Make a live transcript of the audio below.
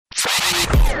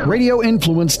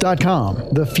RadioInfluence.com.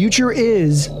 The future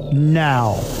is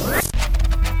now.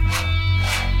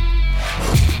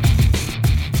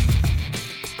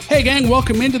 Hey gang,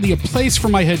 welcome into the A Place for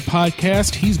My Head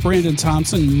podcast. He's Brandon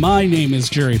Thompson. My name is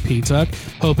Jerry Petuck.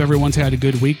 Hope everyone's had a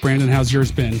good week. Brandon, how's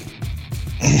yours been?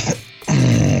 Isn't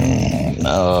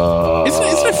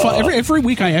it fun? Every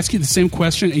week I ask you the same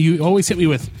question and you always hit me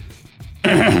with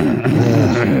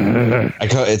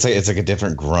it's like a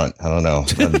different grunt. I don't know.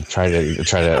 I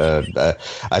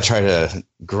try to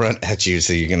grunt at you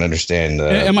so you can understand.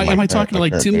 Am I talking to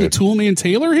like Tim the Toolman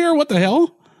Taylor here? What the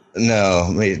hell?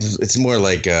 No, it's more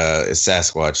like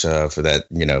Sasquatch for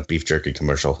that beef jerky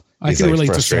commercial. I can relate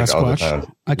to Sasquatch.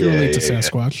 I can relate to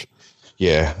Sasquatch.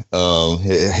 Yeah,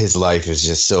 his life is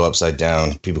just so upside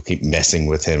down. People keep messing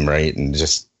with him, right, and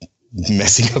just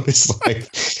messing up his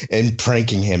life and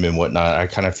pranking him and whatnot. I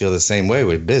kind of feel the same way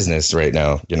with business right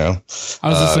now. I was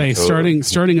gonna say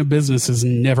starting a business is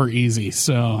never easy.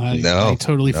 So I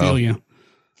totally feel you.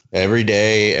 Every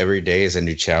day is a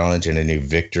new challenge and a new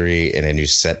victory and a new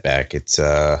setback. It's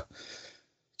I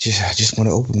just want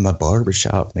to open my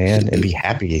barbershop, man, and be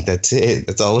happy. That's it.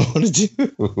 That's all I want to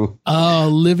do.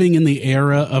 Living in the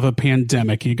era of a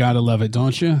pandemic, you gotta love it,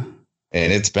 don't you?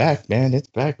 And it's back, man. It's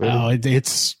back. Really. Oh,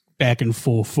 it's back in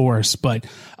full force. But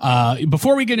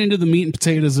before we get into the meat and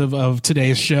potatoes of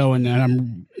today's show, and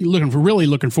I'm really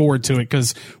looking forward to it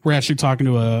because we're actually talking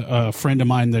to a friend of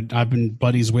mine that I've been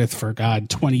buddies with for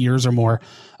 20 years or more.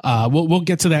 We'll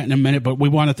get to that in a minute, but we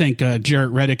want to thank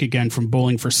Jarrett Reddick again from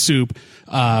Bowling for Soup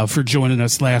for joining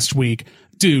us last week.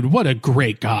 Dude, what a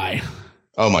great guy.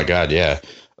 Oh my God, yeah.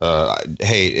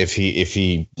 Hey, if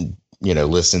he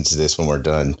listens to this when we're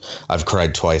done, I've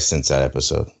cried twice since that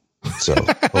episode. So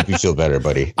hope you feel better,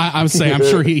 buddy. I'm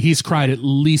sure he's cried at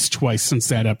least twice since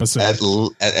that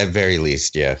episode. At very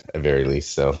least, yeah, at very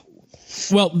least. So,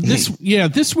 well,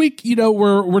 this week,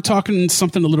 we're talking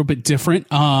something a little bit different.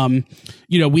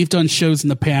 We've done shows in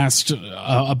the past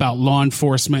about law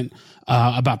enforcement,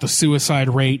 about the suicide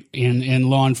rate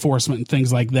in law enforcement and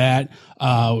things like that.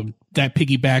 That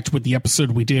piggybacked with the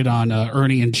episode we did on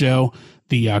Ernie and Joe,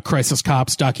 the Crisis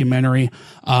Cops documentary.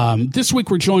 This week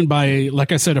we're joined by,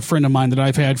 like I said, a friend of mine that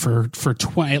I've had for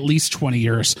at least 20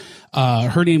 years.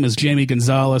 Her name is Jamie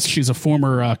Gonzalez. She's a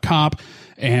former cop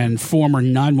and former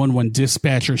 911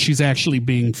 dispatcher. She's actually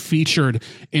being featured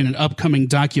in an upcoming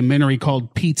documentary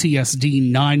called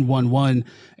PTSD 911.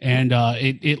 And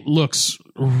it looks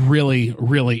really,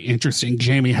 really interesting.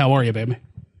 Jamie, how are you, baby?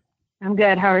 I'm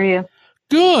good. How are you?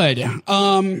 Good.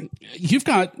 You've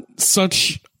got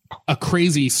such a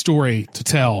crazy story to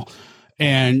tell,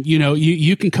 and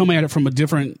you can come at it from a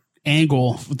different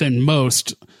angle than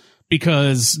most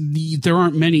because there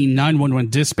aren't many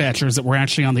 911 dispatchers that were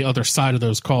actually on the other side of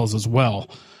those calls as well.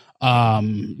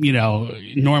 Normally,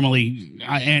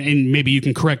 and maybe you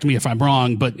can correct me if I'm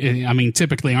wrong, but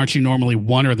typically aren't you normally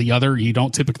one or the other? You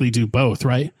don't typically do both,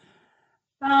 right?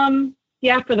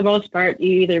 Yeah, for the most part,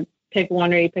 you either pick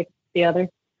one or you pick the other.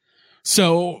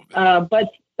 So, but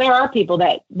there are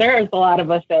there's a lot of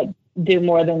us that do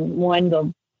more than one,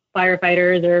 the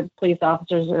firefighters or police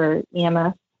officers or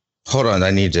EMS. Hold on. I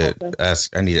need to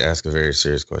ask a very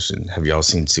serious question. Have y'all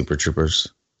seen Super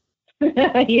Troopers?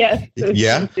 Yes.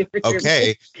 Yeah.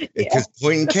 Okay. Because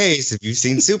point in case, if you've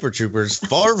seen Super Troopers,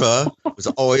 Farva was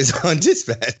always on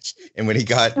dispatch, and when he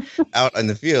got out in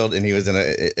the field and he was in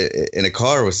a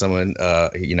car with someone,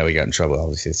 he got in trouble.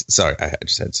 Obviously, sorry, I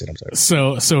just had to say I'm sorry.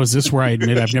 So is this where I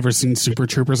admit I've never seen Super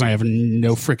Troopers? I have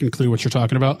no freaking clue what you're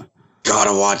talking about.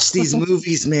 Gotta watch these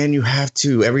movies, man. You have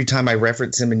to. Every time I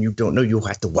reference them and you don't know, you'll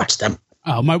have to watch them.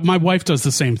 Oh, my wife does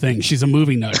the same thing. She's a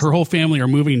movie nut. Her whole family are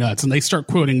movie nuts, and they start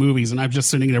quoting movies, and I'm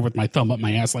just sitting there with my thumb up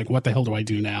my ass, like, what the hell do I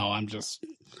do now? I'm just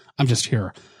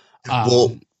here.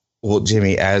 Well,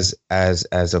 Jimmy, as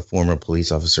a former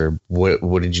police officer,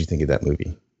 what did you think of that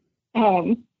movie?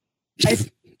 I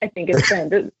think it's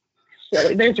kind of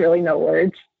silly. There's really no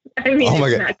words. I mean,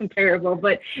 it's not comparable,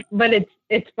 but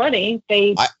it's funny.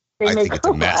 I think it's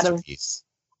a masterpiece.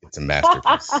 It's a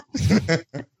masterpiece.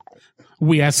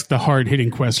 We ask the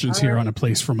hard-hitting questions here on A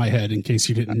Place for My Head, in case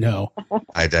you didn't know.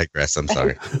 I digress. I'm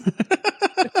sorry.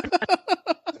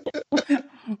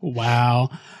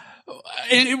 Wow.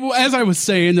 And as I was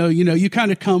saying, though, you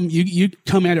kind of come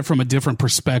at it from a different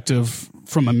perspective,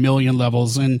 from a million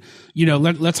levels. And,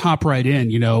 let's hop right in.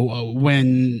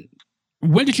 When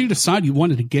did you decide you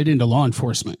wanted to get into law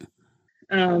enforcement?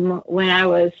 When I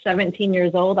was 17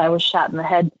 years old, I was shot in the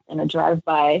head in a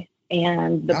drive-by,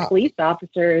 and the police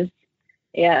officers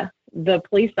that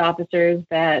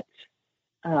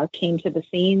came to the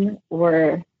scene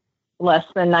were less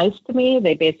than nice to me.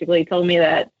 They basically told me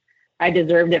that I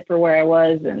deserved it for where I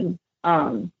was. And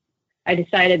I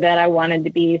decided that I wanted to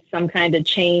be some kind of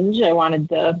change. I wanted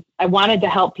to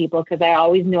help people because I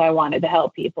always knew I wanted to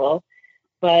help people,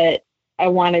 but I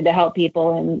wanted to help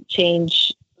people and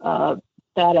change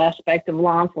that aspect of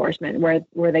law enforcement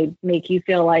where they make you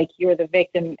feel like you're the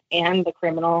victim and the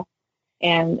criminal,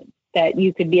 and that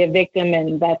you could be a victim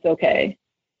and that's okay.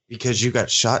 Because you got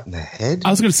shot in the head? I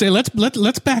was going to say,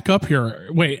 let's back up here.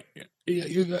 Wait,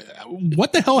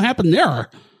 what the hell happened there?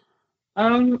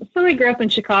 So I grew up in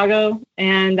Chicago,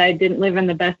 and I didn't live in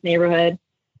the best neighborhood.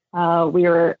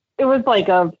 It was like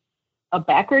a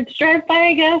backwards drive-by,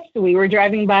 I guess. We were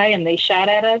driving by, and they shot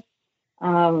at us.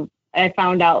 I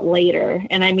found out later,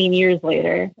 and I mean years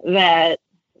later, that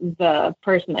the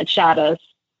person that shot us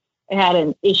had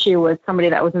an issue with somebody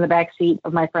that was in the back seat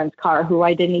of my friend's car who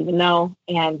I didn't even know,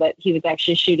 and that he was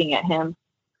actually shooting at him.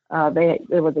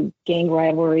 It was a gang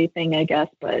rivalry thing, I guess,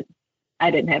 but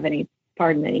I didn't have any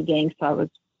part in any gang, so I was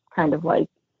kind of like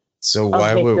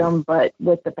a victim, but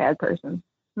with the bad person.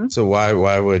 So why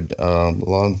would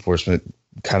law enforcement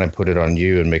kind of put it on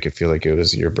you and make it feel like it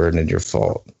was your burden and your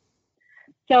fault?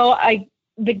 So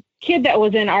the kid that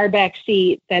was in our back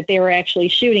seat that they were actually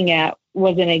shooting at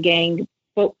was in a gang,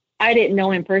 but I didn't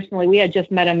know him personally. We had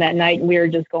just met him that night, and we were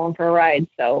just going for a ride.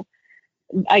 So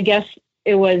I guess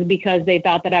it was because they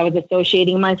thought that I was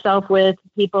associating myself with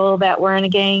people that were in a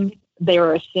gang. They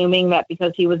were assuming that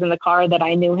because he was in the car that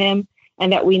I knew him,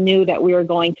 and that we knew that we were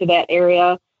going to that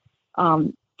area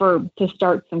to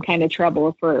start some kind of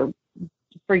trouble for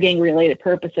gang related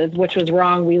purposes, which was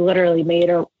wrong. We literally made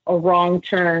a wrong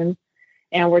turn,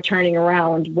 and we're turning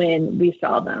around when we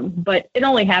saw them. But it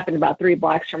only happened about 3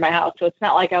 blocks from my house, so it's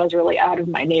not like I was really out of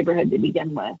my neighborhood to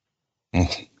begin with.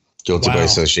 Guilty by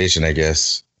association, I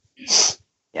guess.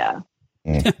 Yeah.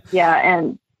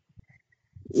 And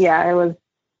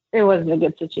it wasn't a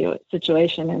good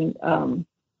situation. And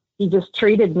he just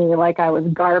treated me like I was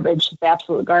garbage, just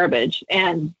absolute garbage.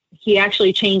 And he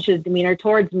actually changed his demeanor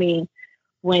towards me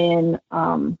when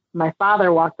my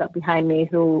father walked up behind me,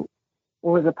 who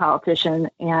was a politician,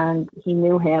 and he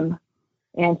knew him.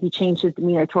 And he changed his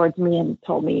demeanor towards me and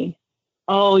told me,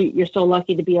 "Oh, you're so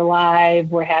lucky to be alive.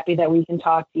 We're happy that we can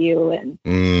talk to you." And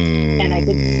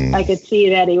I could see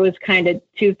that he was kind of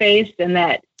two-faced, and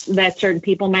that certain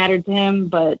people mattered to him.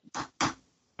 But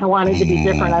I wanted to be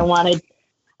different. I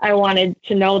wanted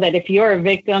to know that if you're a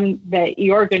victim, that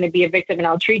you're going to be a victim, and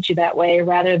I'll treat you that way,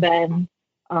 rather than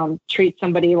treat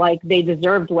somebody like they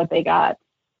deserved what they got.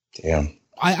 Damn.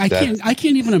 I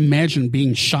can't even imagine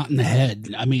being shot in the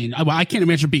head. I mean, I can't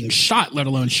imagine being shot, let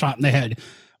alone shot in the head.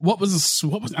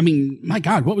 I mean, my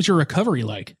God, what was your recovery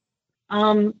like?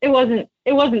 It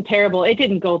wasn't terrible. It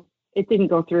didn't go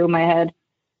through my head.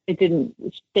 It didn't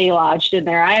stay lodged in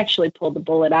there. I actually pulled the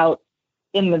bullet out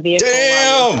in the vehicle.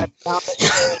 Damn!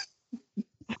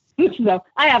 So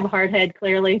I have a hard head,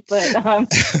 clearly, but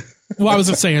well, I was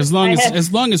gonna say, as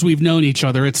long as we've known each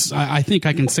other, I think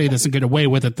I can say this and get away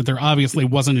with it, that there obviously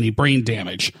wasn't any brain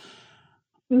damage.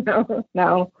 No.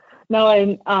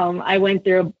 And I went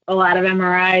through a lot of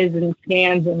MRIs and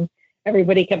scans, and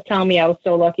everybody kept telling me I was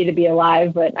so lucky to be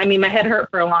alive. But I mean, my head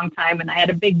hurt for a long time, and I had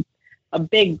a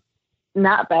big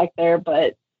knot back there,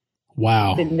 but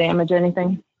wow, didn't damage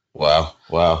anything. Wow.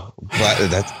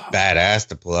 That's badass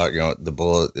to pull out the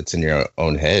bullet that's in your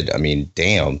own head. I mean,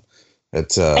 damn.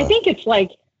 That's I think it's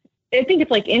like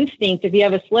instinct. If you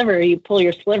have a sliver, you pull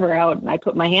your sliver out, and I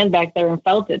put my hand back there and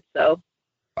felt it. So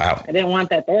wow, I didn't want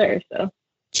that there. So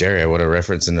Jerry, I would have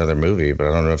referenced another movie, but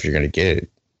I don't know if you're going to get it.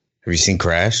 Have you seen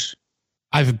Crash?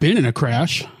 I've been in a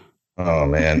crash. Oh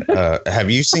man,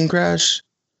 have you seen Crash?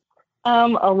 A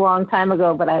long time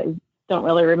ago, but I don't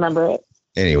really remember it.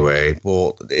 Anyway,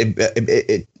 well,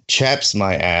 it chaps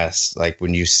my ass, like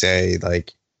when you say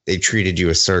like they treated you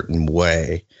a certain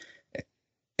way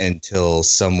until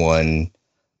someone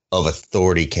of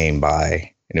authority came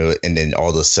by, and then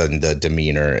all of a sudden the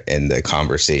demeanor and the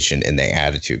conversation and the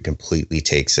attitude completely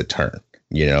takes a turn.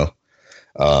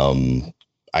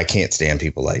 I can't stand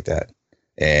people like that.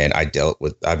 And I've dealt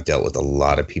with a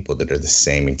lot of people that are the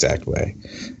same exact way.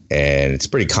 And it's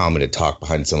pretty common to talk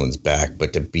behind someone's back,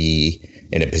 but to be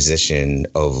in a position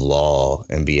of law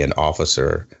and be an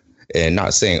officer, and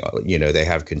not saying, they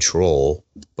have control,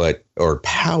 or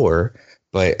power,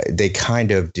 but they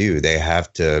kind of do. They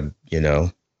have to,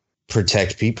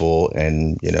 protect people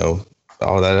and,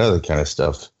 all that other kind of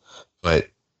stuff. But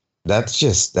that's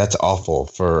awful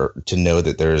to know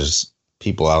that there's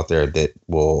people out there that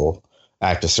will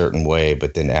act a certain way,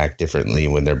 but then act differently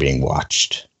when they're being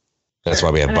watched. That's why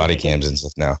we have body cams and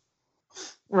stuff now.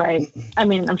 Right. I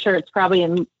mean, I'm sure it's probably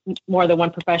in more than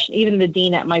one profession. Even the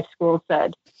dean at my school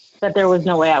said that there was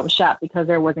no way I was shot because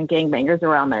there wasn't gangbangers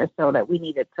around there, so that we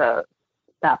needed to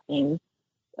stop being.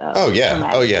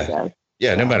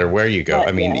 Yeah, no matter where you go. But,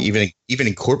 I mean, even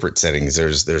in corporate settings,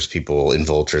 there's people in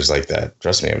vultures like that.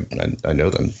 Trust me, I know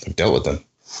them. I've dealt with them.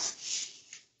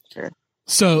 Sure.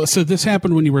 So this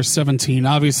happened when you were 17.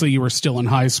 Obviously, you were still in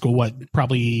high school. What,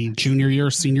 probably junior year,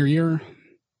 senior year?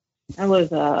 I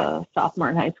was a sophomore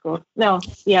in high school. I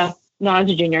was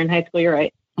a junior in high school. You're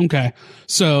right. Okay.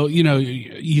 So,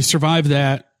 you survive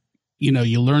that,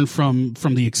 you learn from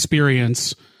the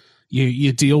experience,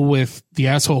 you deal with the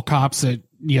asshole cops that,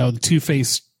 the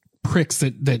two-faced pricks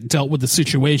that dealt with the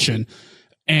situation,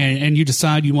 and you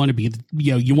decide you want to be,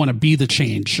 you want to be the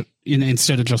change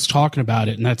instead of just talking about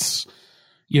it. And that's,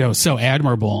 so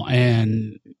admirable.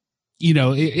 And,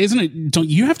 isn't it, don't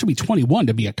you have to be 21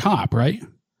 to be a cop, right?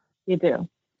 You do.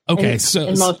 Okay.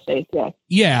 In most states, yeah.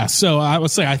 Yeah. So I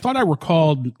would say, I thought I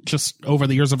recalled just over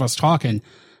the years of us talking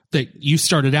that you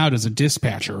started out as a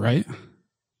dispatcher, right?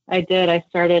 I did. I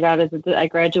started out I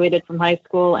graduated from high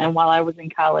school, and while I was in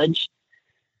college,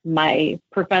 my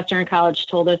professor in college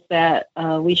told us that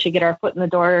we should get our foot in the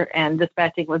door, and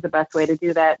dispatching was the best way to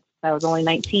do that. I was only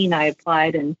 19. I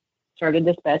applied and started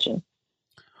dispatching.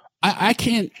 I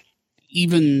can't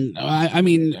even, I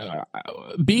mean,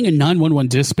 being a 911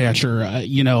 dispatcher,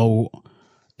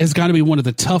 has got to be one of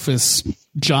the toughest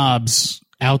jobs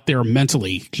out there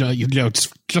mentally,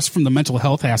 just from the mental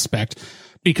health aspect,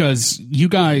 because you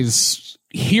guys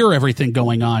hear everything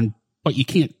going on, but you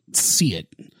can't see it.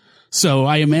 So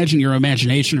I imagine your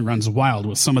imagination runs wild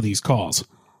with some of these calls.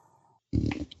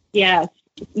 Yeah,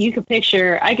 you could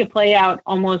I could play out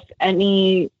almost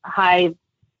any high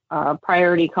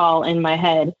priority call in my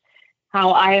head,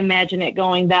 how I imagine it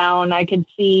going down. I could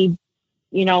see,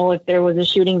 if there was a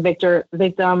shooting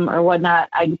victim or whatnot,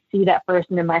 I could see that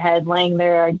person in my head laying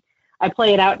there. I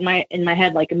play it out in my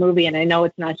head like a movie, and I know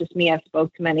it's not just me. I've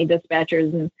spoke to many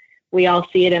dispatchers, and we all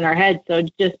see it in our head. So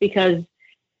just because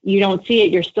you don't see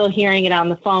it, you're still hearing it on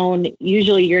the phone.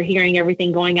 Usually you're hearing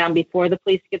everything going on before the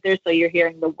police get there, so you're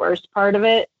hearing the worst part of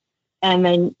it, and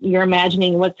then you're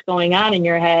imagining what's going on in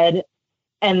your head,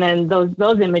 and then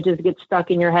those images get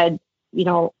stuck in your head,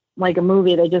 like a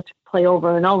movie. They just play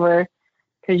over and over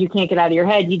because you can't get out of your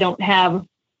head. You don't have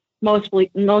most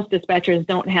dispatchers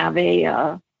don't have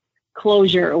a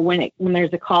closure when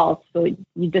there's a call. So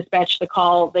you dispatch the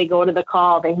call, they go to the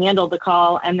call, they handle the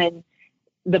call, and then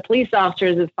the police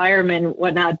officers, the firemen,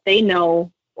 whatnot, they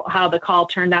know how the call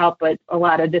turned out, but a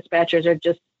lot of dispatchers are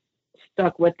just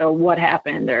stuck with the what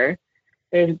happened, or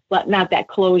there's not that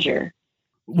closure.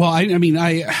 Well, I mean,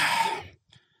 I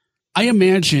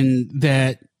imagine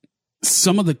that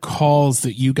some of the calls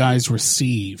that you guys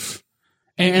receive,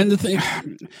 and the thing,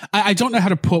 I don't know how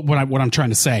to put what I'm trying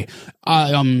to say.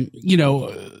 You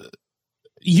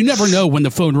never know when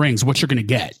the phone rings what you're going to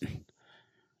get.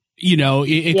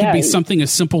 It could be something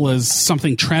as simple as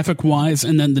something traffic wise,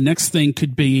 and then the next thing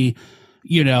could be,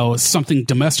 something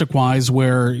domestic wise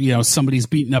where, somebody's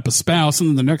beating up a spouse, and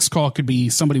then the next call could be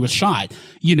somebody was shot.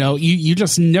 You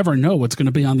just never know what's going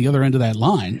to be on the other end of that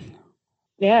line.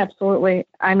 Yeah, absolutely.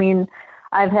 I mean,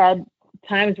 I've had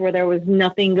times where there was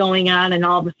nothing going on, and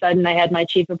all of a sudden I had my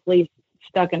chief of police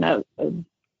stuck in a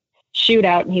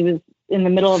shootout, and he was in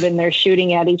the middle of it, and they're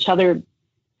shooting at each other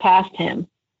past him.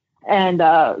 And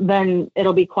then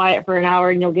it'll be quiet for an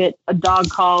hour, and you'll get a dog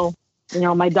call.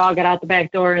 My dog got out the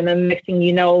back door, and then the next thing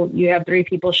you know, you have 3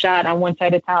 people shot on one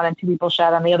side of town and 2 people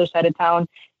shot on the other side of town,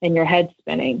 and your head's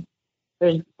spinning.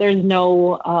 There's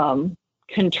no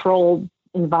controlled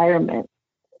environment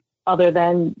other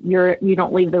than you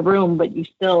don't leave the room, but you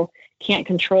still can't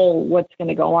control what's going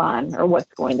to go on or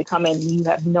what's going to come in. You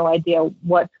have no idea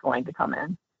what's going to come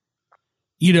in.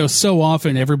 So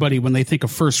often everybody, when they think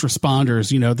of first responders,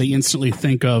 they instantly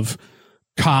think of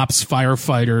cops,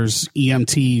 firefighters,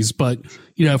 EMTs. But,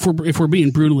 if we're being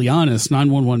brutally honest,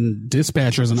 911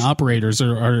 dispatchers and operators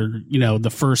are the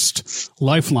first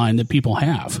lifeline that people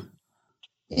have.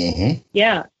 Mm-hmm.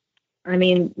 Yeah. I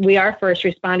mean, we are first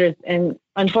responders, and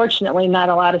unfortunately not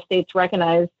a lot of states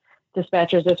recognize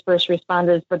dispatchers as first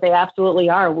responders, but they absolutely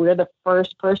are. We're the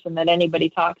first person that anybody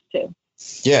talks to.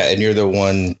 Yeah, and you're the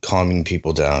one calming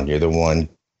people down. You're the one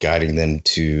guiding them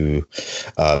to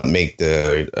make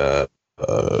the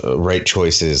right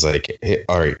choices. Like, hey,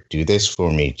 all right, do this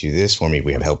for me.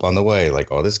 We have help on the way.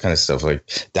 Like all this kind of stuff.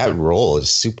 Like that role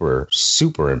is super,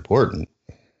 super important,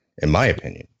 in my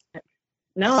opinion.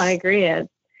 No, I agree.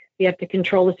 You have to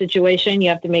control the situation. You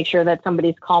have to make sure that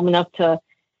somebody's calm enough to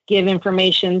give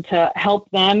information to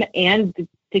help them and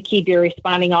to keep your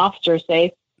responding officer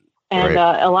safe. And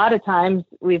a lot of times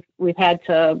we've had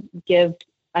to give,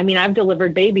 I mean, I've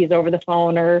delivered babies over the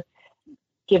phone or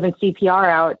given CPR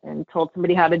out and told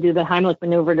somebody how to do the Heimlich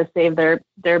maneuver to save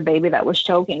their baby that was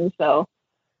choking. So,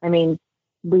 I mean,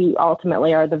 we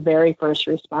ultimately are the very first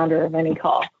responder of any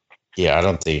call. Yeah, I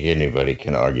don't think anybody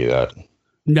can argue that.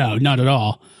 No, not at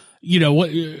all. You know,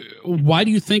 why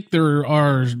do you think there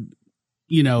are,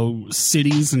 you know,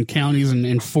 cities and counties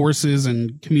and forces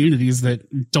and communities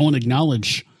that don't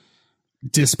acknowledge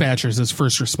dispatchers as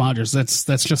first responders?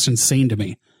 That's just insane to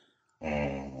me.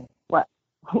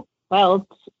 Well,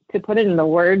 to put it in the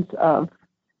words of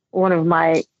one of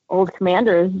my old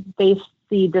commanders, they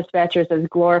see dispatchers as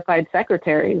glorified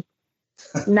secretaries.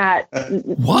 Not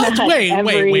what? Not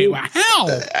wait, how?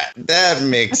 That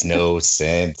makes no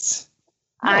sense.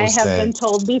 I have been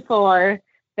told before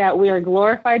that we are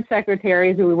glorified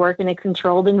secretaries who work in a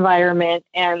controlled environment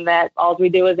and that all we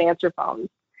do is answer phones.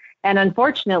 And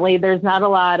unfortunately, there's not a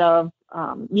lot of,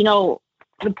 you know,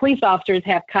 the police officers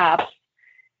have cops.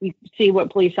 You see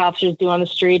what police officers do on the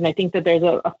street, and I think that there's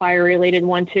a fire-related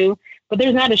one too. But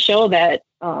there's not a show that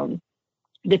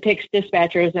depicts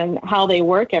dispatchers and how they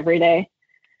work every day.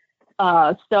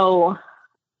 So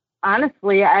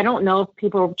honestly, I don't know if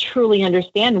people truly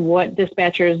understand what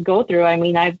dispatchers go through. I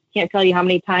mean, I can't tell you how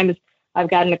many times I've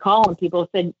gotten a call and people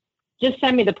said, just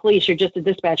send me the police. You're just a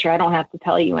dispatcher. I don't have to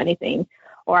tell you anything.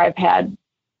 Or I've had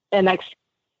an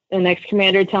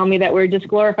ex-commander tell me that we're just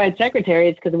glorified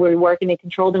secretaries because we work in a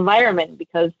controlled environment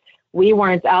because we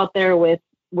weren't out there with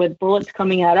bullets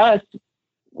coming at us.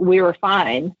 We were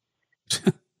fine.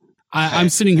 I'm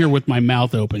sitting here with my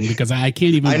mouth open because I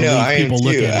can't even believe people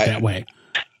look at it that way.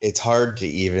 It's hard to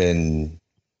even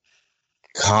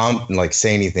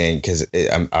say anything because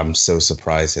I'm so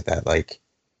surprised at that. Like,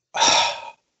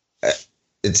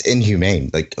 it's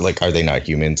inhumane. Like, are they not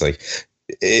humans? Like,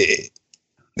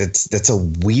 that's a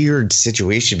weird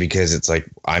situation because it's like,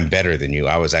 I'm better than you.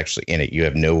 I was actually in it. You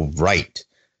have no right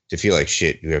to feel like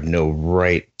shit. You have no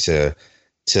right to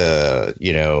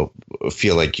you know,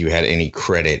 feel like you had any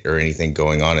credit or anything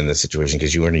going on in the situation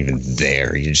because you weren't even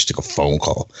there. You just took a phone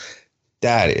call.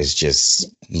 That is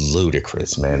just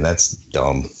ludicrous, man. That's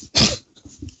dumb.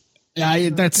 Yeah,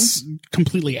 that's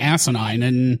completely asinine,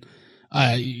 and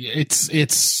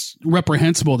it's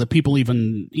reprehensible that people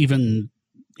even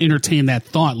entertain that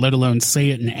thought, let alone say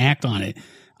it and act on it.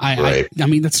 I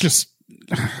mean, that's just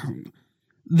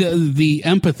the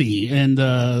empathy and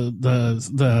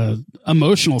the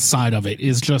emotional side of it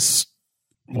is just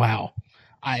wow.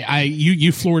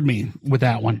 You floored me with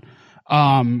that one.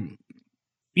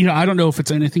 You know, I don't know if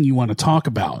it's anything you want to talk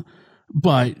about,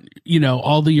 but you know,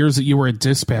 all the years that you were a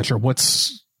dispatcher,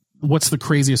 what's the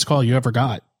craziest call you ever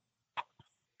got?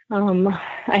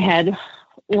 I had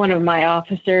one of my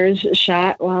officers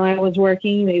shot while I was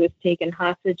working. He was taken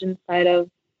hostage inside of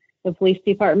the police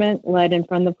department, led in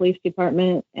front of the police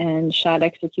department, and shot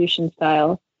execution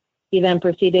style. He then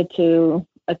proceeded to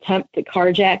attempt to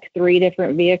carjack 3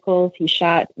 different vehicles. He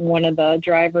shot one of the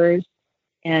drivers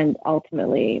and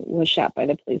ultimately was shot by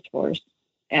the police force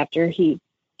after he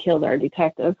killed our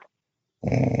detective.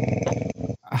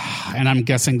 And I'm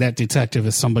guessing that detective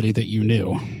is somebody that you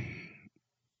knew.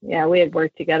 Yeah, we had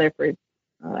worked together for,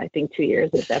 I think, 2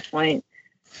 years at that point.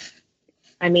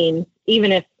 I mean,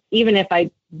 even if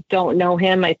I don't know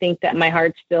him, I think that my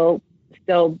heart still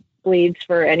bleeds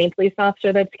for any police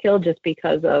officer that's killed just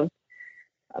because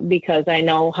I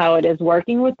know how it is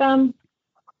working with them.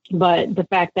 But the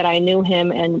fact that I knew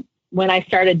him, and when I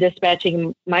started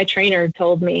dispatching, my trainer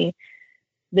told me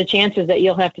the chances that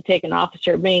you'll have to take an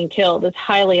officer being killed is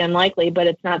highly unlikely, but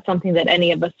it's not something that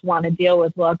any of us want to deal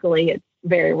with. Luckily, it's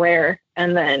very rare.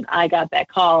 And then I got that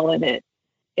call, and it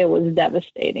was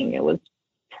devastating. It was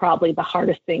probably the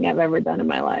hardest thing I've ever done in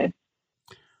my life.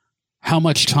 How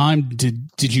much time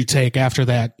did you take after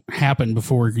that happened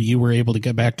before you were able to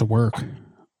get back to work?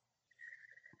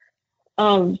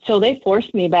 So they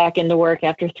forced me back into work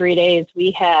after 3 days.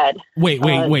 We had wait.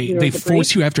 They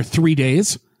forced you after 3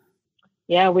 days?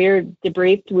 Yeah, we were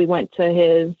debriefed. We went to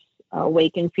his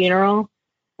wake and funeral,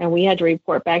 and we had to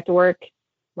report back to work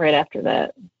right after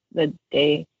that. The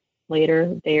day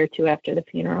or two after the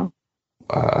funeral.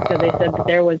 So they said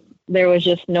that there was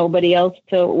just nobody else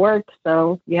to work,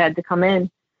 so you had to come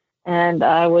in. And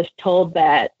I was told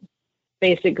that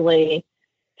basically,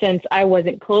 since I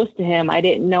wasn't close to him, I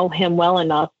didn't know him well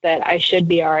enough that I should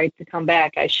be all right to come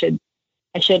back. I shouldn't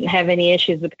have any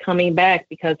issues with coming back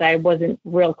because I wasn't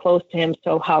real close to him.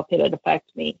 So how could it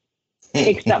affect me?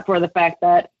 Except for the fact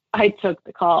that I took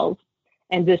the calls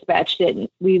and dispatch didn't.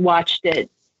 We watched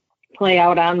it play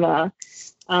out on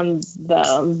on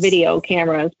the video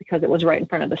cameras because it was right in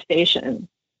front of the station.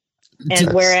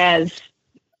 And whereas,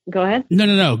 go ahead.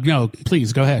 No,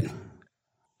 please go ahead.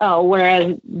 Oh,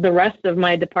 whereas the rest of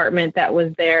my department that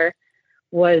was there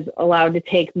was allowed to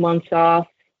take months off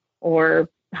or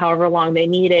however long they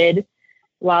needed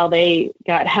while they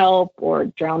got help or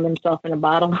drowned themselves in a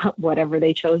bottle, whatever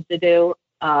they chose to do.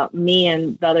 Me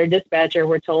and the other dispatcher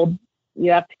were told,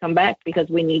 you have to come back because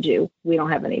we need you. We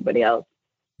don't have anybody else.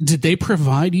 Did they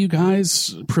provide you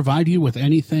with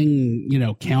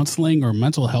anything, counseling or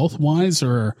mental health wise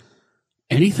or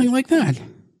anything like that?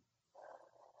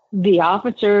 The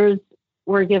officers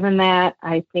were given that.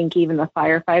 I think even the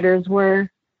firefighters were.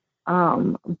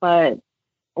 But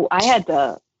I had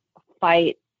to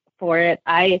fight for it.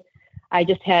 I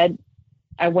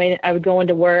would go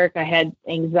into work. I had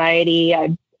anxiety.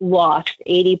 I lost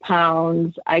 80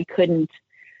 pounds. I couldn't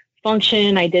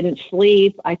function. I didn't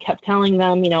sleep. I kept telling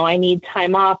them, I need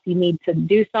time off. You need to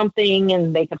do something.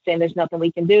 And they kept saying, there's nothing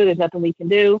we can do. There's nothing we can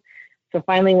do. So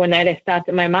finally, one night I stopped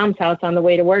at my mom's house on the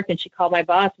way to work and she called my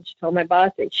boss and she told my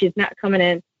boss that she's not coming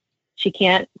in. She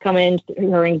can't come in.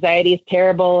 Her anxiety is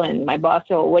terrible. And my boss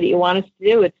said, well, what do you want us to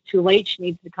do? It's too late. She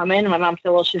needs to come in. And my mom said,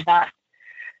 well, she's not.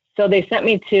 So they sent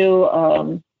me to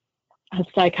a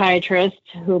psychiatrist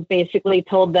who basically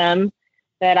told them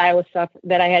that I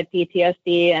had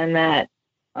PTSD and that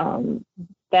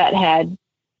that had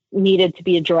needed to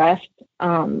be addressed.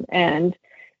 And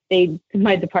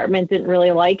my department didn't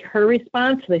really like her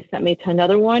response. So they sent me to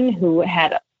another one who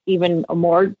had even a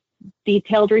more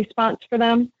detailed response for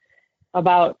them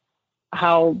about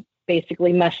how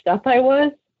basically messed up I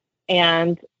was.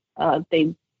 And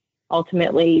they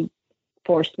ultimately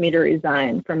forced me to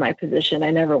resign from my position.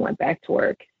 I never went back to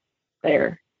work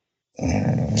there.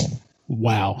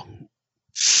 Wow.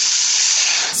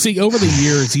 See, over the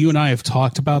years, you and I have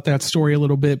talked about that story a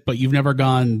little bit, but you've never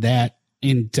gone that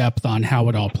in depth on how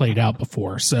it all played out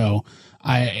before. So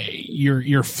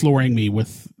you're flooring me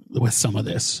with some of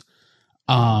this.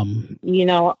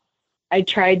 I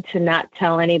tried to not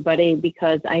tell anybody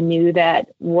because I knew that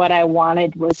what I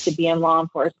wanted was to be in law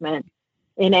enforcement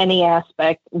in any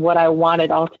aspect. What I wanted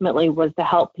ultimately was to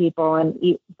help people, and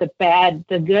the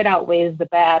good outweighs the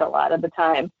bad a lot of the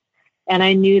time. And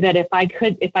I knew that if I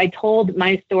told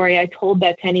my story, I told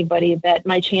that to anybody, that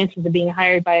my chances of being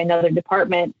hired by another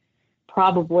department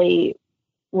probably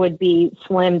would be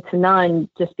slim to none,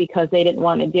 just because they didn't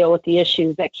want to deal with the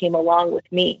issues that came along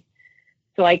with me.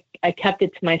 So I kept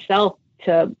it to myself,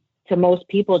 to most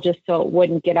people, just so it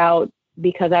wouldn't get out,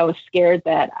 because I was scared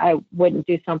that I wouldn't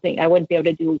do something. I wouldn't be able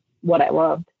to do what I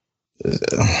loved.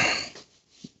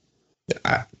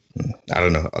 I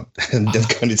don't know. I'm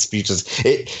kind of speechless.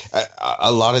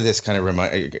 A lot of this kind of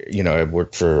remind, I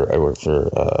worked for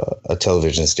a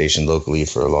television station locally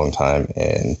for a long time,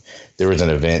 and there was an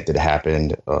event that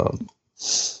happened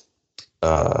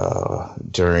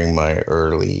during my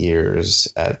early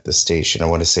years at the station. I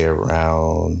want to say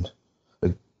around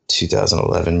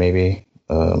 2011, maybe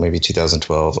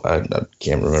 2012. I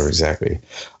can't remember exactly.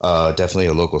 Definitely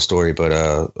a local story, but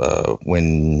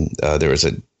when there was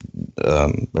a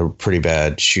pretty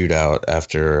bad shootout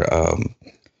after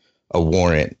a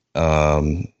warrant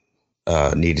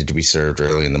needed to be served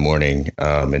early in the morning,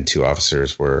 and two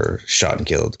officers were shot and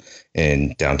killed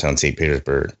in downtown St.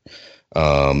 Petersburg.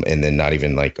 And then not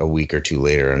even like a week or two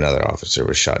later, another officer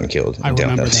was shot and killed in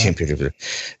downtown St. Petersburg.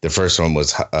 The first one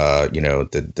was,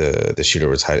 the shooter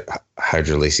was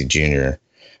Hydra Lacy Jr.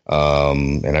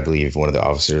 And I believe one of the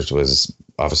officers was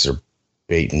Officer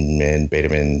Bateman.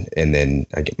 And then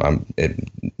I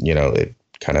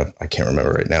can't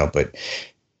remember right now, but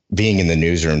being in the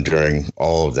newsroom during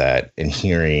all of that and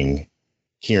hearing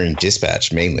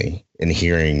dispatch mainly, and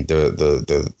hearing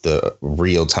the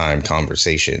real-time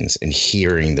conversations and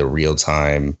hearing the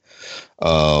real-time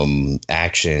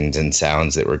actions and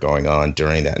sounds that were going on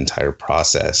during that entire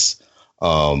process,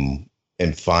 and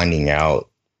finding out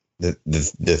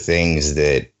the things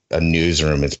that a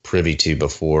newsroom is privy to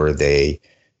before they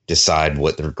decide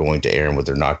what they're going to air and what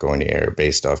they're not going to air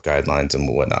based off guidelines and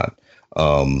whatnot.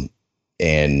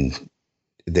 And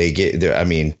they get there. I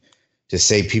mean, to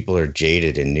say people are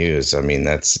jaded in news, I mean,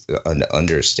 that's an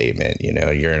understatement.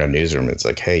 You're in a newsroom. It's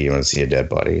like, hey, you want to see a dead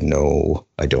body? No,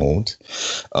 I don't.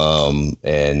 I'll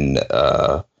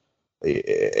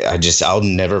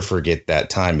never forget that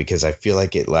time, because I feel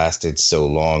like it lasted so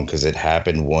long, because it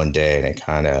happened one day and it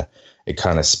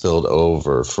kind of spilled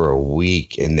over for a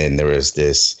week. And then there was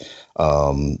this,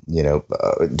 the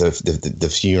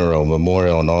funeral,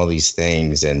 memorial, and all these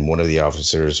things. And one of the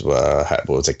officers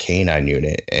was a canine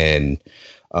unit, and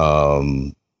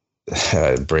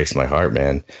it breaks my heart,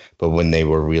 man. But when they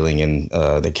were wheeling in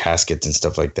the caskets and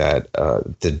stuff like that,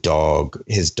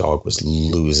 his dog was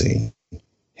losing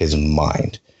his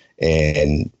mind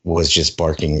and was just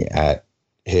barking at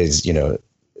his owner,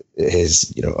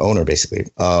 basically.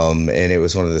 And it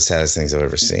was one of the saddest things I've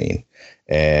ever seen.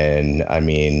 And I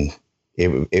mean,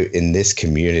 in this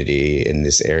community, in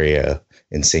this area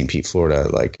in St. Pete, Florida,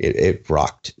 like it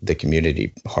rocked the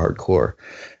community hardcore.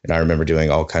 And I remember doing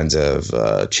all kinds of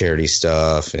charity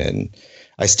stuff, and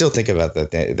I still think about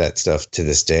that stuff to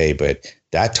this day. But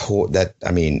I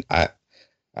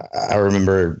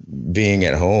remember being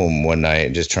at home one night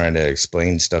and just trying to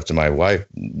explain stuff to my wife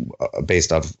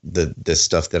based off the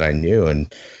stuff that I knew,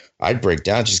 and I'd break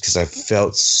down just because I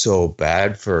felt so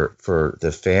bad for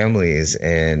the families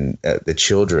and the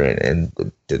children and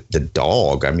the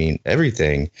dog. I mean,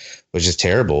 everything was just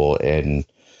terrible. And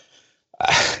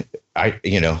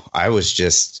I was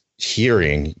just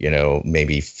hearing,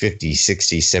 maybe 50,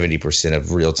 60, 70%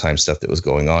 of real time stuff that was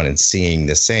going on and seeing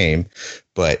the same,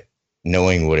 but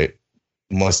knowing what it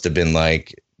must have been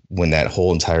like when that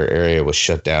whole entire area was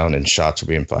shut down and shots were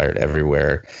being fired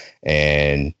everywhere,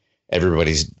 and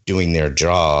everybody's doing their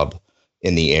job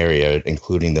in the area,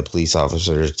 including the police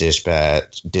officers,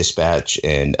 dispatch,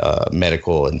 and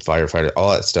medical and firefighter,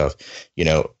 all that stuff.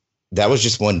 That was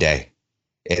just one day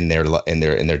in their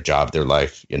job, their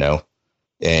life.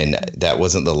 And that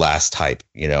wasn't the last type.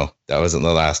 That wasn't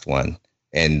the last one,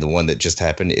 and the one that just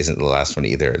happened isn't the last one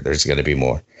either. There's going to be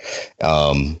more.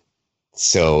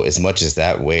 So as much as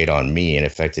that weighed on me and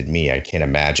affected me, I can't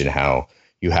imagine how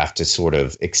you have to sort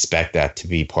of expect that to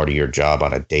be part of your job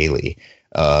on a daily.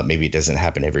 Maybe it doesn't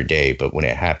happen every day, but when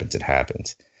it happens, it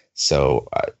happens. So,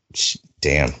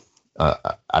 damn,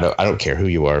 I don't care who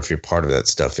you are. If you're part of that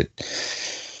stuff,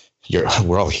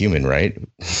 we're all human, right?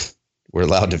 We're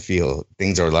allowed to feel.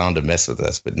 Things are allowed to mess with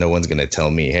us, but no one's going to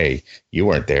tell me, hey, you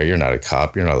weren't there. You're not a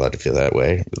cop. You're not allowed to feel that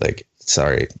way. Like,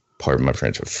 sorry, pardon my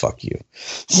French, but fuck you.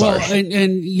 Sorry. Well, and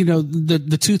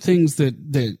the two things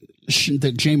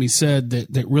that Jamie said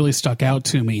that really stuck out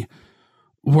to me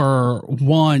were,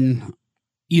 one,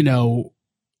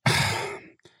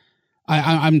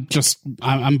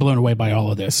 I'm blown away by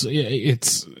all of this.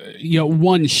 It's,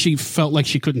 one, she felt like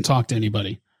she couldn't talk to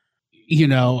anybody.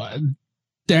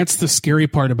 That's the scary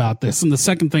part about this. And the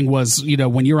second thing was,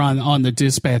 when you're on the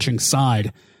dispatching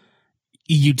side,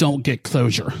 you don't get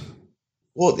closure.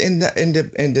 Well, and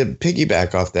to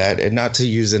piggyback off that, and not to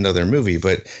use another movie,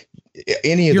 but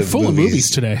any of You're the full of movies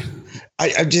today.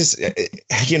 I just,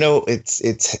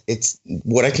 it's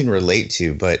what I can relate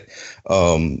to, but,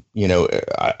 and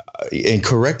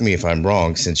correct me if I'm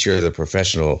wrong, since you're the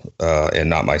professional and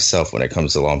not myself when it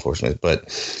comes to law enforcement, but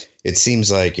it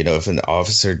seems like, if an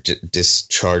officer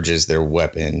discharges their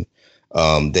weapon,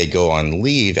 they go on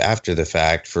leave after the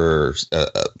fact for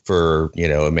a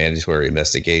mandatory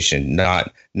investigation,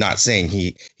 not saying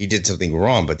he did something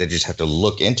wrong, but they just have to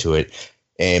look into it.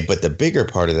 But the bigger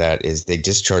part of that is they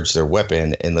discharge their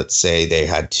weapon, and let's say they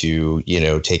had to,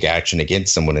 take action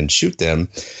against someone and shoot them.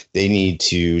 They need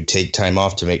to take time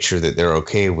off to make sure that they're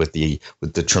okay with the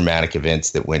traumatic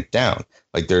events that went down.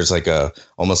 Like there's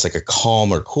almost like a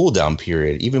calm or cool down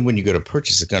period. Even when you go to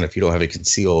purchase a gun, if you don't have a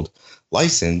concealed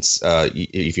license,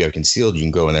 if you have concealed, you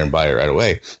can go in there and buy it right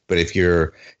away. But if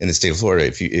you're in the state of Florida,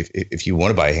 if you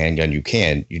want to buy a handgun, you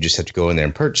can. You just have to go in there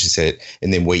and purchase it,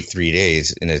 and then wait 3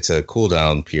 days, and it's a cool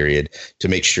down period to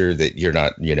make sure that you're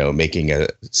not, making a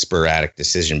sporadic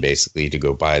decision basically to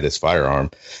go buy this firearm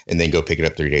and then go pick it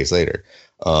up 3 days later.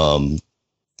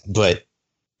 But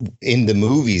in the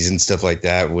movies and stuff like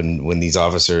that, when these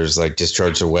officers like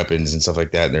discharge their weapons and stuff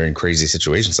like that, and they're in crazy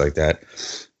situations like that,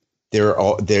 they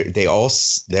all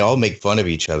make fun of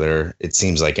each other. It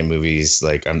seems like in movies,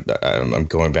 like I'm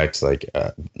going back to like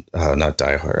not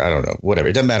Die Hard, I don't know, whatever.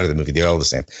 It doesn't matter the movie; they're all the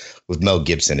same with Mel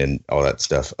Gibson and all that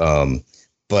stuff.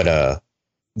 But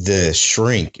the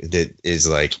shrink that is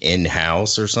like in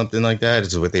house or something like that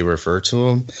is what they refer to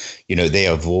them. They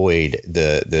avoid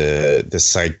the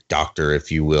psych doctor,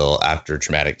 if you will, after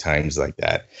traumatic times like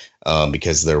that,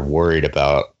 because they're worried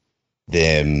about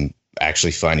them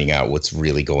actually finding out what's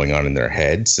really going on in their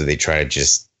head. So they try to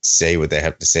just say what they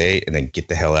have to say and then get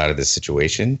the hell out of this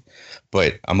situation.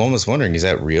 But I'm almost wondering, is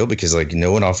that real? Because like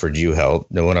no one offered you help.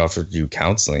 No one offered you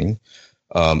counseling.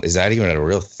 Is that even a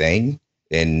real thing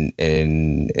in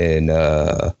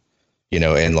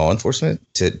law enforcement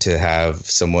to have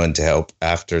someone to help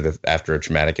after a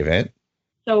traumatic event?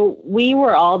 So we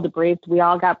were all debriefed. We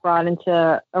all got brought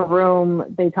into a room.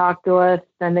 They talked to us.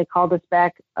 Then they called us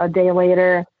back a day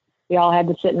later. We all had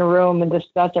to sit in a room and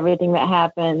discuss everything that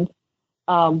happened.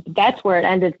 That's where it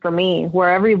ended for me, where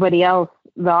everybody else,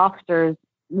 the officers,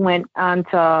 went on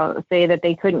to say that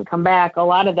they couldn't come back. A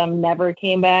lot of them never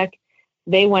came back.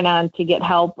 They went on to get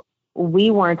help.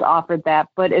 We weren't offered that.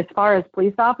 But as far as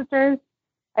police officers,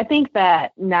 I think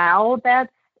that now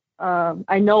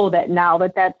I know that now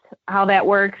that's how that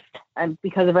works, and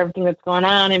because of everything that's going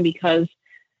on, and because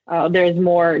there's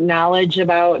more knowledge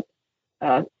about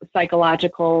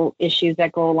psychological issues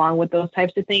that go along with those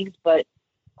types of things. But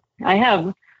I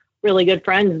have really good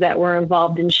friends that were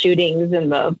involved in shootings in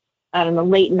the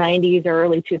late 90s or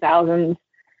early 2000s.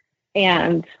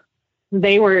 And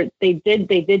they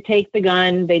did take the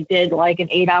gun. They did like an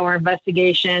 8-hour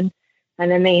investigation, and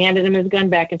then they handed him his gun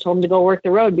back and told him to go work the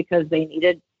road because they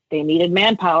needed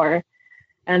manpower.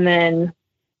 And then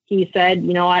he said,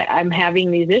 I'm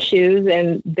having these issues.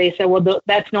 And they said, well,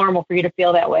 that's normal for you to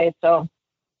feel that way. So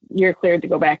you're cleared to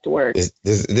go back to work.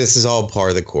 This is all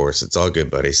part of the course. It's all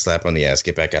good, buddy. Slap on the ass.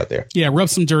 Get back out there. Yeah. Rub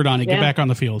some dirt on it. Yeah. Get back on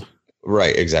the field.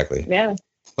 Right. Exactly. Yeah.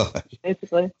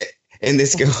 Basically. And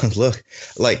this going, look,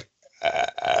 like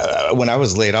when I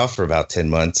was laid off for about 10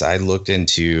 months, I looked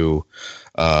into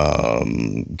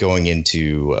going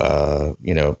into,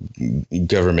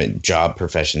 government job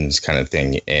professions kind of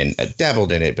thing, and I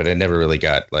dabbled in it, but I never really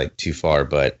got like too far.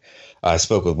 But I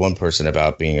spoke with one person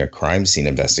about being a crime scene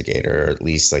investigator, or at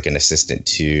least like an assistant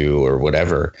to, or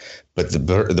whatever. But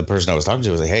the person I was talking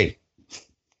to was like, hey,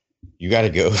 you got to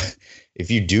go. If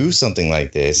you do something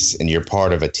like this and you're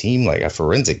part of a team, like a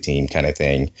forensic team kind of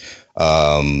thing,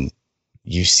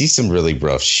 you see some really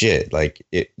rough shit. Like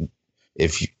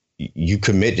if you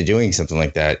commit to doing something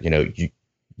like that,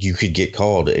 you could get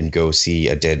called and go see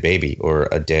a dead baby or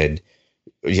a dead,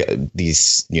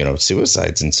 these,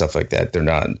 suicides and stuff like that. They're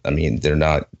not,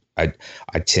 I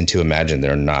tend to imagine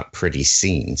they're not pretty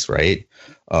scenes. Right.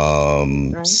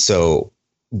 Right. So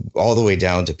all the way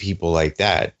down to people like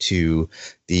that, to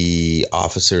the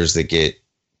officers that get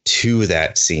to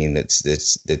that scene.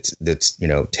 That's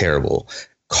terrible.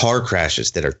 Car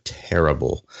crashes that are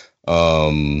terrible.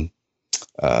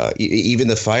 Even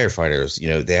the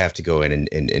firefighters, they have to go in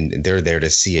and they're there to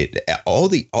see it.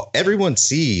 Everyone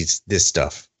sees this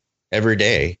stuff every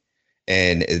day,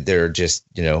 and they're just,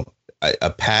 a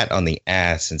pat on the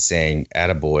ass and saying,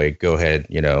 "Attaboy, go ahead,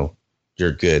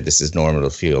 you're good. This is normal to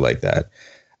feel like that."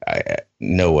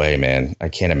 No way, man. I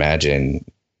can't imagine.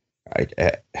 I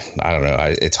don't know.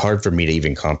 It's hard for me to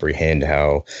even comprehend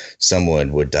how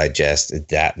someone would digest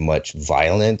that much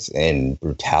violence and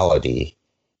brutality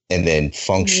and then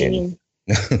function.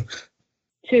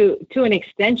 To an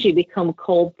extent, you become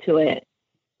cold to it.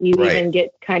 You right. Even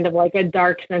get kind of like a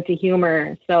dark sense of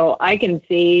humor. So I can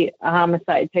see a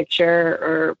homicide picture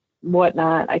or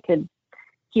whatnot. I could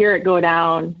hear it go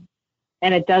down,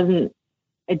 and it doesn't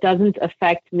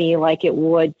affect me like it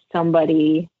would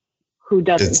somebody who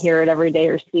doesn't hear it every day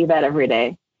or see that every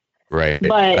day. Right.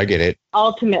 But I get it.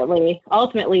 Ultimately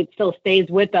it still stays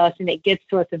with us and it gets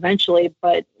to us eventually,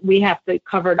 but we have to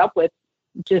cover it up with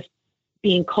just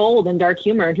being cold and dark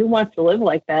humor. And who wants to live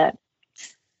like that?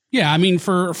 Yeah. I mean,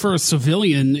 for a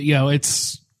civilian,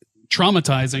 it's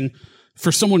traumatizing.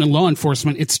 For someone in law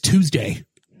enforcement, it's Tuesday.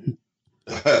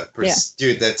 Yeah.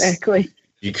 Dude, that's exactly.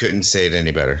 You couldn't say it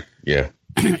any better. Yeah.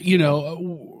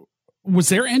 Was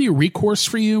there any recourse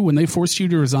for you when they forced you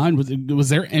to resign? Was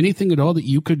there anything at all that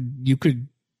you could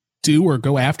do or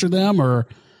go after them? Or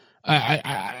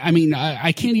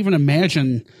I can't even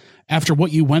imagine after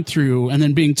what you went through and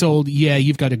then being told, yeah,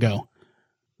 you've got to go.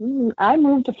 I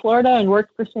moved to Florida and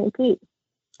worked for St. Pete.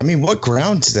 I mean, what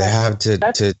grounds do they have to?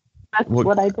 That's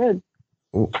what I did.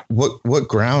 What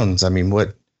grounds? I mean,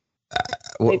 what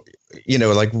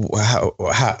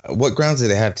grounds do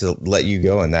they have to let you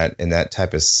go in that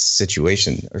type of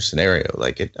situation or scenario?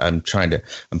 Like I'm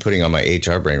putting on my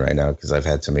HR brain right now because I've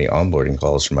had so many onboarding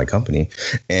calls from my company,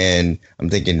 and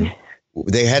I'm thinking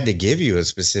they had to give you a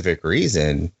specific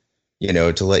reason,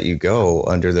 to let you go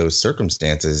under those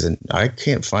circumstances. And I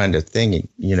can't find a thing,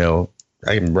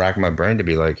 I can rack my brain to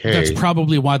be like, hey, that's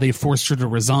probably why they forced her to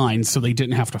resign, so they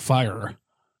didn't have to fire her.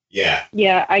 Yeah.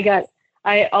 Yeah.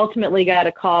 I ultimately got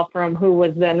a call from who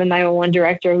was then the 911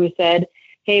 director, who said,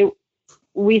 hey,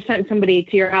 we sent somebody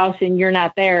to your house and you're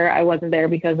not there. I wasn't there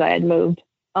because I had moved.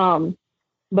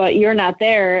 But you're not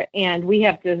there and we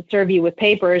have to serve you with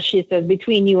papers. She says,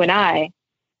 between you and I,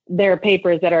 there are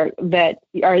papers that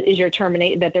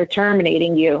they're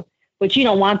terminating you, but you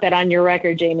don't want that on your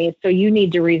record, Jamie. So you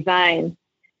need to resign.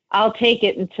 I'll take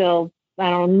it until,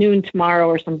 noon tomorrow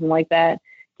or something like that.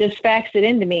 Just fax it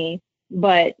into me.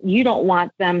 But you don't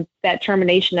want that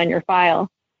termination on your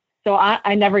file. So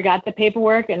I never got the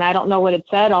paperwork and I don't know what it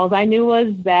said. All I knew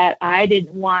was that I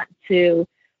didn't want to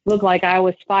look like I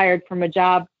was fired from a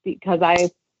job because I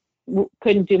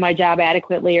couldn't do my job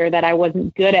adequately, or that I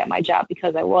wasn't good at my job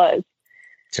because I was.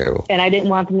 Terrible. And I didn't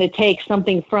want them to take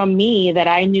something from me that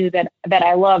I knew that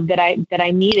I loved, that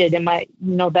I needed, and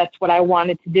that's what I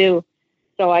wanted to do.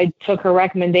 So I took her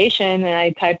recommendation and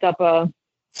I typed up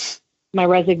my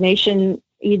resignation,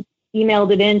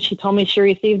 emailed it in. She told me she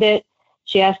received it.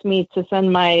 She asked me to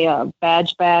send my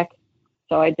badge back.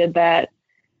 So I did that.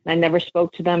 I never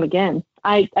spoke to them again.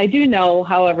 I do know,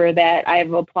 however, that I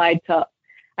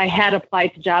had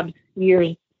applied to jobs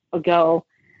years ago,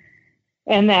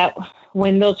 and that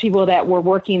when those people that were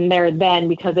working there then,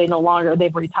 because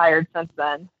they've retired since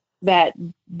then, that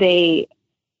they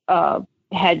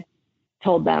had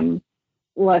told them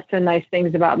less than nice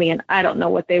things about me. And I don't know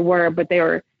what they were, but they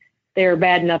were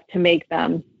bad enough to make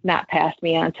them not pass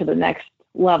me on to the next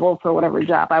level for whatever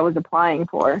job I was applying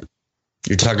for.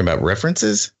 You're talking about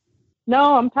references?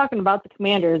 No, I'm talking about the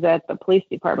commanders at the police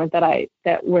department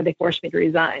where they forced me to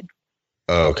resign.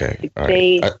 Oh, okay. All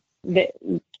right.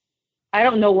 I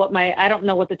don't know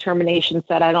what the termination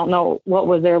said. I don't know what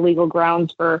was their legal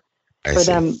grounds for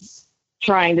them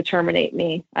trying to terminate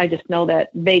me. I just know that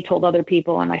they told other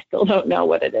people, and I still don't know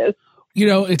what it is.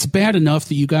 It's bad enough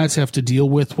that you guys have to deal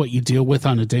with what you deal with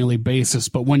on a daily basis,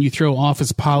 but when you throw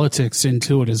office politics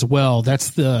into it as well,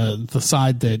 that's the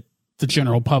side that the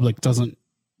general public doesn't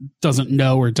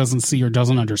know or doesn't see or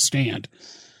doesn't understand.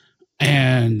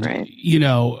 And, right.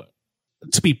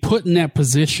 To be put in that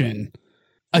position,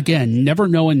 again, never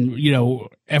knowing,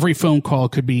 every phone call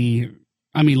could be,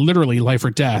 literally life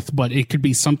or death, but it could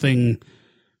be something,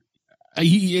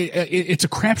 it's a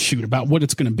crapshoot about what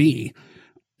it's going to be.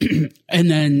 And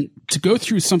then to go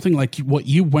through something like what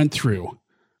you went through,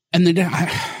 and then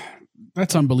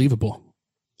that's unbelievable.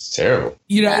 It's terrible.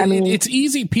 It's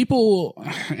easy. People,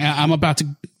 I'm about to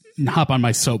hop on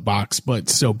my soapbox, but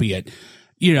so be it.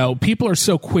 People are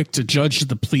so quick to judge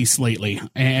the police lately,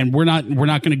 and we're not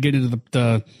going to get into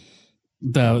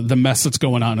the mess that's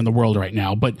going on in the world right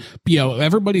now. But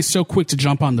everybody's so quick to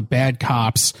jump on the bad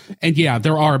cops, and yeah,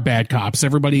 there are bad cops.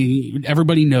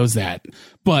 Everybody knows that.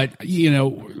 But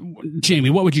Jamie,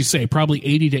 what would you say? Probably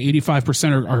 80 to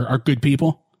 85% are good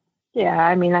people. Yeah,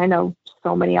 I know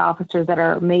so many officers that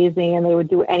are amazing, and they would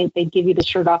do anything. They'd give you the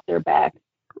shirt off their back.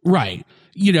 Right.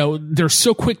 They're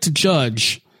so quick to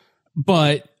judge,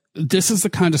 but this is the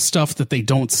kind of stuff that they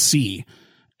don't see.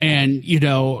 And,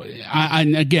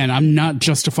 I'm not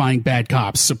justifying bad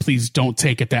cops, so please don't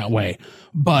take it that way.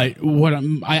 But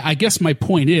I guess my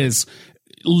point is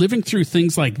living through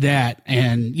things like that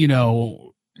and,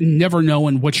 never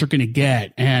knowing what you're going to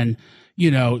get and,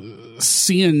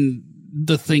 seeing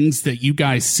the things that you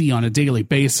guys see on a daily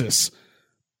basis,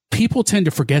 people tend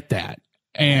to forget that.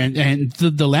 And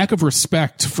the lack of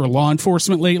respect for law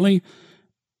enforcement lately,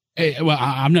 well,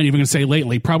 I'm not even going to say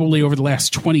lately, probably over the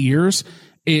last 20 years,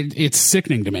 it's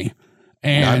sickening to me.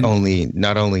 And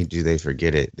not only do they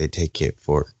forget it, they take it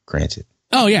for granted.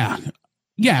 Oh yeah.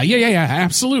 Yeah,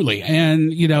 absolutely.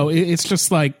 And, it's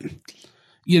just like,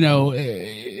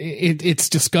 it's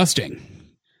disgusting.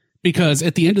 Because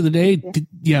at the end of the day,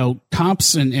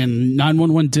 cops and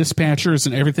 911 dispatchers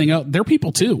and everything else, they're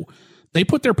people too. They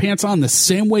put their pants on the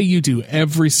same way you do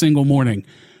every single morning.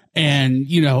 And,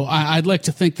 I'd like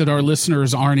to think that our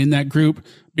listeners aren't in that group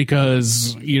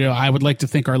because, I would like to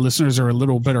think our listeners are a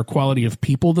little better quality of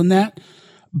people than that.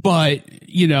 But,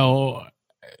 all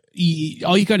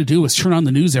you got to do is turn on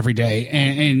the news every day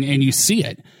and you see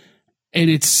it. And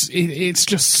it's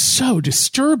just so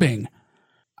disturbing.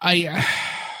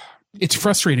 It's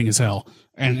frustrating as hell.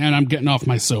 And I'm getting off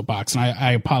my soapbox, and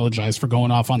I apologize for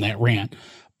going off on that rant.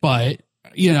 But,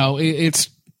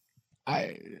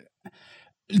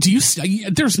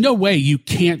 there's no way you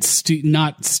can't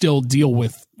not still deal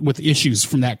with issues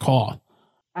from that call.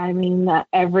 Not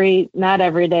every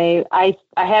day. I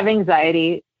have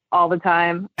anxiety all the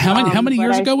time. How many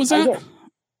years ago was that?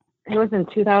 It was in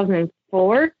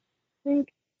 2004, I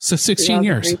think. So 16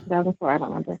 years. 2004, I don't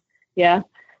remember. Yeah.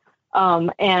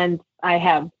 And I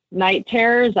have night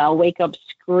terrors. I'll wake up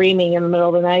screaming in the middle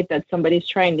of the night that somebody's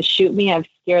trying to shoot me. I've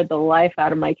scared the life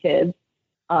out of my kids.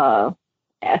 So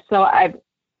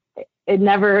it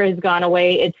never has gone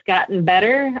away. It's gotten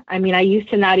better. I used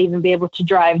to not even be able to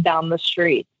drive down the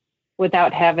street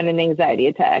without having an anxiety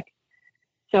attack.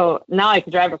 So now I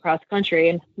can drive across country,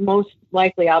 and most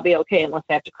likely I'll be okay unless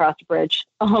I have to cross a bridge.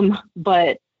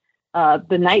 But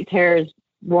the night terrors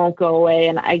won't go away.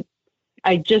 And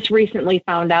I just recently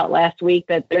found out last week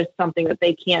that there's something that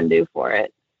they can do for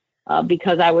it,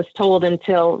 because I was told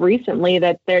until recently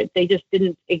that they just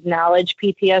didn't acknowledge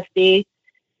PTSD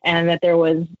and that there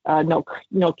was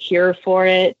no cure for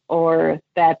it, or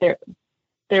that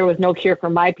there was no cure for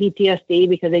my PTSD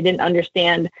because they didn't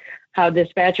understand how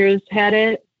dispatchers had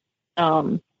it.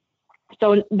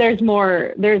 So there's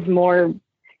more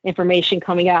information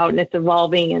coming out, and it's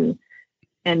evolving,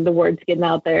 and the word's getting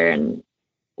out there, and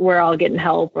we're all getting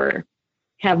help or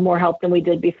have more help than we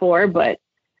did before. But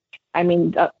I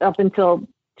mean, up until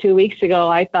 2 weeks ago,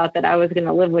 I thought that I was going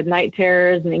to live with night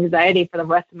terrors and anxiety for the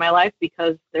rest of my life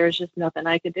because there's just nothing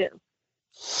I could do.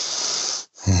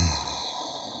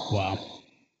 Wow.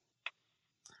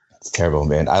 It's terrible,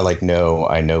 man.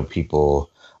 I know people.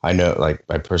 I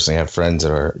personally have friends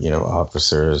that are,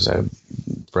 officers. I have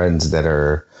friends that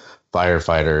are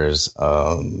firefighters.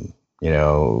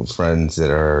 Friends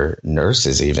that are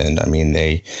nurses even. I mean,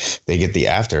 they get the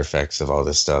after effects of all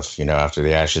this stuff. After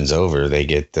the action's over, they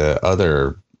get the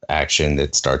other action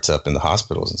that starts up in the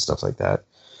hospitals and stuff like that.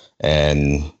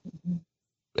 And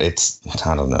I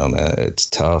don't know, man. It's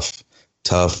tough,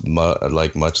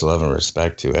 much love and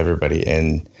respect to everybody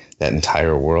in that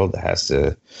entire world that has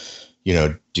to,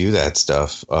 do that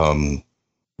stuff.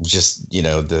 Just,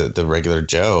 the regular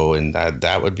Joe, and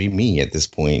that would be me at this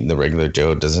point. The regular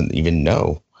Joe doesn't even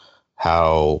know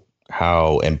how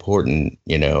important,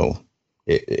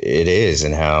 it is,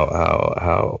 and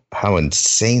how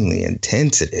insanely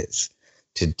intense it is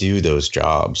to do those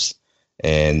jobs.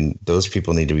 And those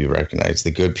people need to be recognized.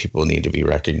 The good people need to be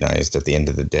recognized at the end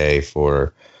of the day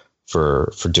for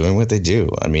doing what they do.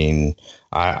 I mean,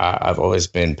 I've always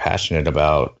been passionate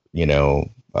about,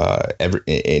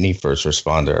 any first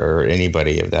responder or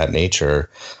anybody of that nature,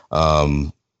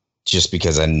 just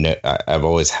because I've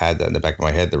always had that in the back of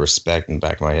my head, the respect in the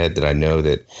back of my head that I know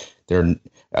that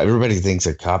everybody thinks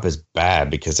a cop is bad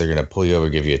because they're going to pull you over,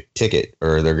 give you a ticket,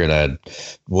 or they're going to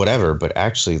whatever. But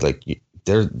actually,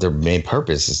 their main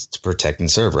purpose is to protect and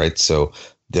serve, right? So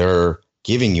they're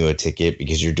giving you a ticket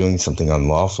because you're doing something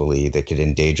unlawfully that could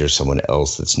endanger someone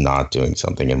else that's not doing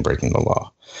something and breaking the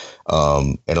law.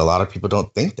 And a lot of people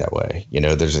don't think that way.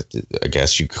 I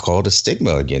guess you could call it a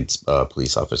stigma against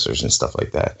police officers and stuff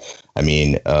like that. I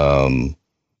mean, I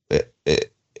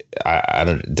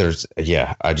don't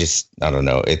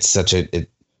know. It's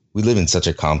we live in such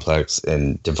a complex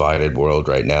and divided world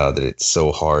right now that it's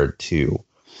so hard to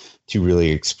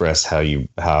really express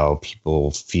how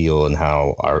people feel and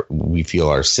how we feel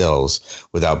ourselves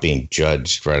without being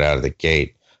judged right out of the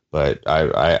gate. But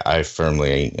I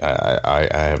firmly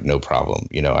have no problem.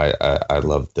 I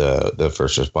love the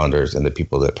first responders and the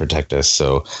people that protect us.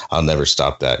 So I'll never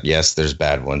stop that. Yes, there's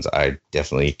bad ones. I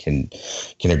definitely can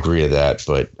agree to that.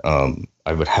 But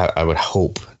I would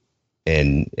hope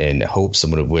and hope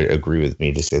someone would agree with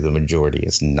me to say the majority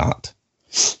is not.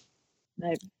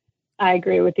 I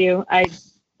agree with you.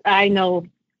 I know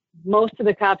most of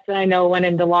the cops that I know went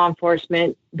into law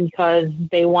enforcement because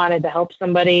they wanted to help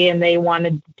somebody and they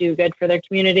wanted to do good for their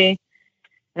community.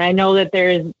 And I know that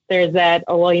there's that,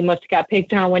 he must have got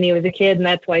picked on when he was a kid and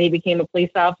that's why he became a police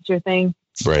officer thing.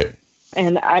 Right.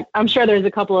 And I'm sure there's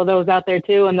a couple of those out there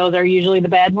too, and those are usually the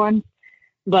bad ones.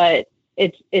 But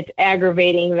it's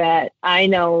aggravating that I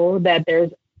know that there's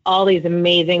all these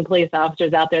amazing police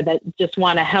officers out there that just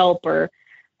want to help their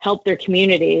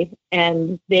community,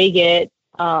 and they get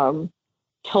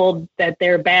told that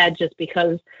they're bad just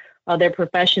because of their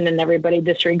profession, and everybody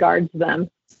disregards them.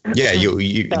 Yeah,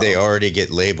 they already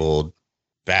get labeled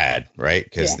bad, right?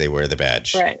 Because they wear the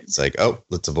badge. Right. It's like,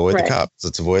 let's avoid the cops.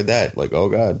 Let's avoid that. Like, oh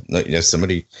God,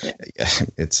 somebody. Yeah.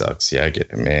 It sucks. Yeah, I get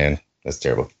it, man. That's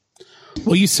terrible.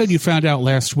 Well, you said you found out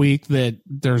last week that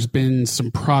there's been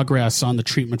some progress on the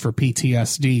treatment for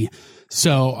PTSD.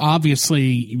 So obviously,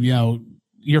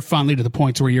 you're finally to the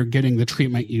point where you're getting the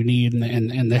treatment you need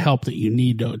and the help that you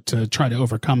need to try to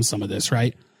overcome some of this,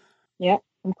 right? Yep,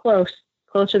 I'm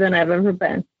closer than I've ever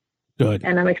been. Good.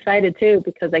 And I'm excited too,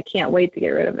 because I can't wait to get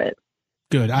rid of it.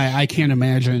 Good. I can't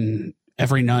imagine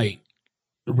every night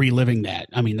reliving that.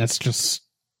 I mean, that's just,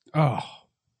 wow.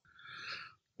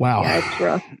 Yeah, it's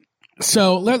rough.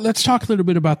 So let's talk a little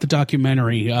bit about the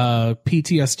documentary,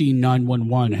 PTSD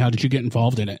 911. How did you get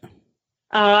involved in it?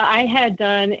 I had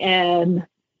done an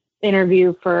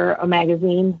interview for a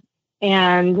magazine,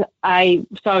 and I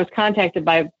was contacted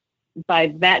by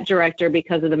that director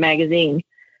because of the magazine,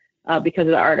 because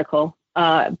of the article.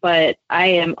 But I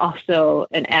am also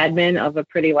an admin of a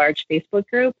pretty large Facebook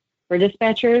group for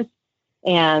dispatchers,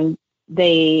 and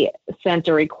they sent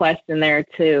a request in there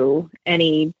to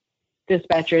any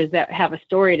dispatchers that have a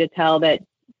story to tell that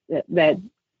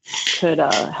could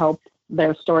help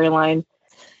their storyline,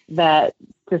 that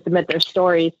to submit their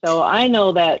story. So I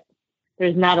know that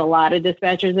there's not a lot of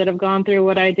dispatchers that have gone through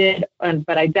what I did,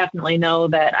 but I definitely know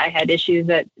that I had issues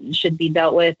that should be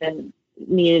dealt with and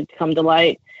needed to come to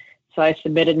light. So I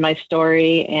submitted my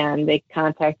story and they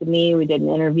contacted me. We did an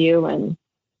interview and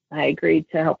I agreed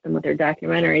to help them with their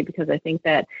documentary because I think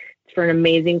that it's for an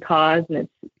amazing cause and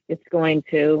it's going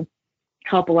to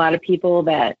help a lot of people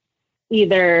that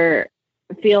either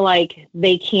feel like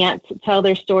they can't tell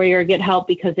their story or get help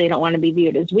because they don't want to be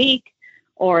viewed as weak,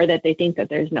 or that they think that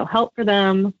there's no help for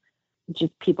them.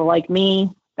 Just people like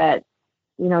me that,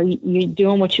 you're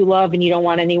doing what you love and you don't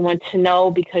want anyone to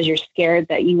know because you're scared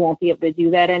that you won't be able to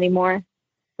do that anymore.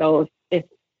 So if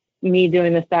me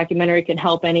doing this documentary can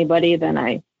help anybody, then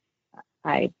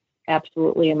I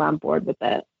absolutely am on board with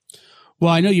that.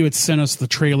 Well, I know you had sent us the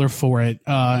trailer for it.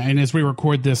 And as we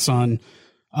record this on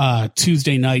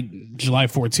Tuesday night, July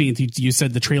 14th, you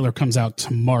said the trailer comes out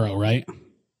tomorrow, right?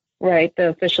 Right. The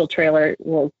official trailer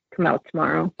will come out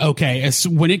tomorrow. Okay.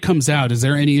 So when it comes out, is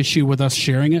there any issue with us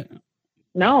sharing it?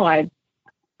 No, I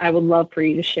would love for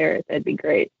you to share it. That'd be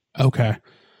great. Okay.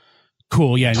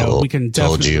 Cool. Yeah, no, we can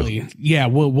definitely,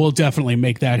 we'll definitely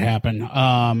make that happen.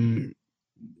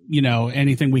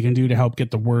 Anything we can do to help get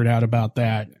the word out about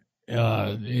that,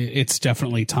 it's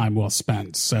definitely time well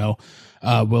spent. So,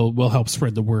 we'll help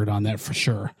spread the word on that for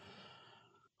sure.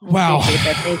 Wow.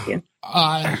 Thank you.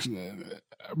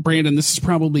 Brandon, this has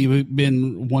probably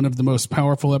been one of the most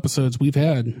powerful episodes we've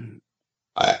had.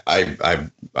 I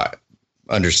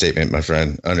understatement, my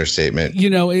friend. Understatement.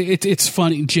 It's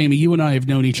funny, Jamie. You and I have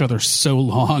known each other so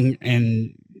long,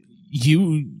 and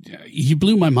you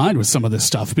blew my mind with some of this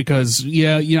stuff because,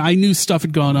 I knew stuff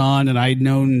had gone on, and I'd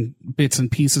known bits and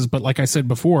pieces. But like I said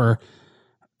before,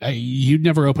 you'd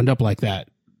never opened up like that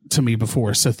to me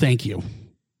before. So thank you.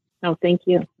 Oh, thank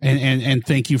you. And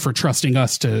thank you for trusting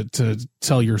us to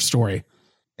tell your story.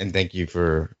 And thank you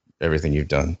for everything you've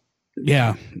done.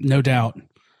 Yeah, no doubt.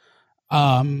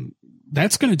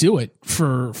 That's going to do it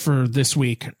for this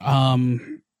week.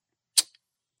 Like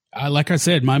I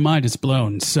said, my mind is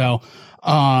blown. So,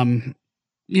 don't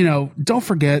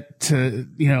forget to,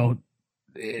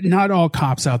 not all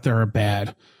cops out there are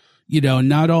bad.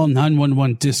 Not all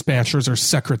 911 dispatchers are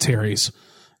secretaries.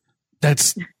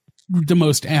 That's the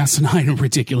most asinine and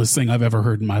ridiculous thing I've ever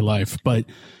heard in my life. But,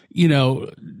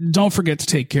 don't forget to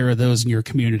take care of those in your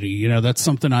community. That's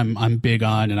something I'm big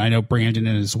on. And I know Brandon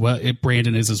is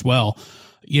as well.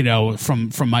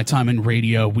 From my time in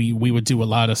radio, we would do a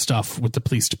lot of stuff with the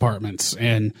police departments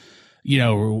and,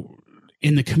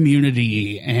 in the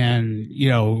community, and,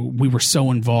 we were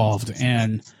so involved,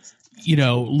 and,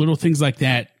 little things like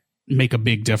that make a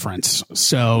big difference.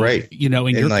 So, right.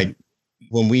 And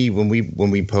when we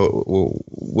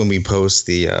post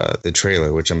the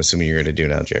trailer, which I'm assuming you're going to do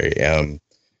now, Jerry,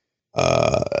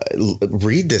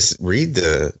 read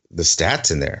the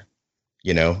stats in there,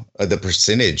 the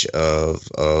percentage of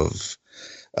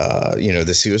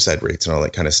the suicide rates and all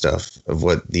that kind of stuff of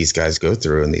what these guys go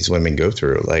through and these women go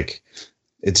through. Like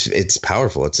it's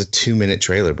powerful. It's a 2-minute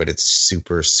trailer, but it's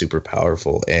super, super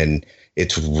powerful, and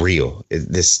it's real.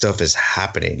 This stuff is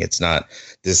happening. It's not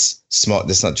not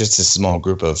just a small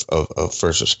group of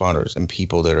first responders and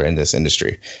people that are in this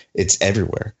industry. It's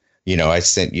everywhere. I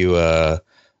sent you a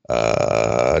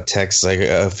text like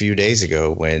a few days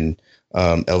ago when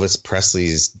Elvis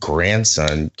Presley's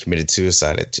grandson committed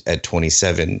suicide at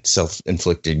 27,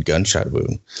 self-inflicted gunshot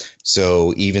wound.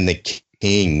 So even the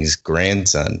king's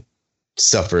grandson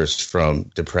suffers from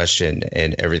depression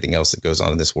and everything else that goes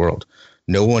on in this world.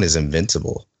 No one is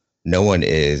invincible. No one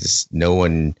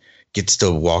gets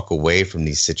to walk away from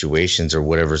these situations or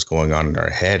whatever's going on in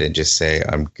our head and just say,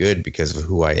 I'm good because of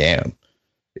who I am.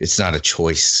 It's not a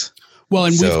choice. Well,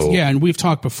 and we've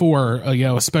talked before,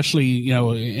 especially,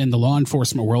 in the law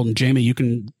enforcement world, and Jamie, you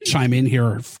can chime in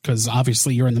here because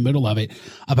obviously you're in the middle of it,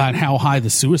 about how high the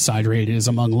suicide rate is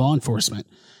among law enforcement.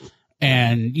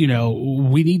 And,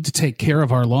 we need to take care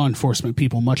of our law enforcement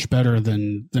people much better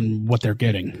than what they're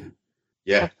getting.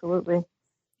 Yeah, absolutely.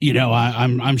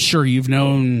 I'm sure you've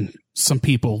known some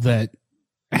people that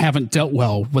haven't dealt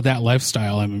well with that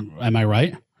lifestyle. Am I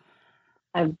right?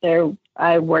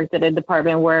 I worked at a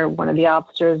department where one of the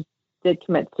officers did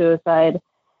commit suicide.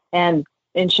 And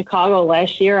in Chicago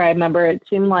last year, I remember it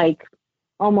seemed like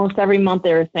almost every month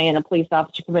they were saying a police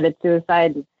officer committed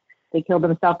suicide. They killed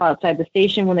themselves outside the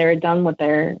station when they were done with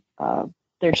their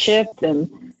shift.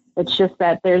 And it's just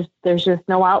that there's just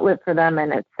no outlet for them.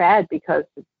 And it's sad because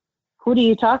who do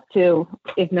you talk to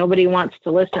if nobody wants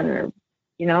to listen, or,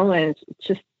 and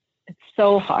it's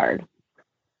so hard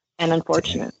and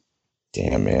unfortunate.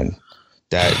 Damn, man.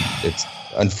 That it's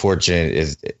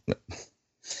unfortunate.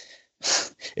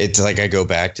 it's like I go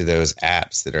back to those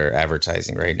apps that are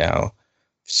advertising right now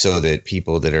so that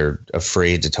people that are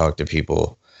afraid to talk to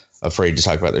people, afraid to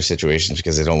talk about their situations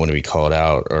because they don't want to be called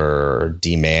out or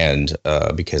demand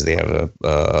because they have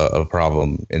a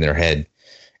problem in their head,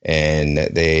 and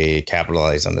they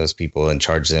capitalize on those people and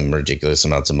charge them ridiculous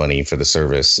amounts of money for the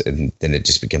service. And then it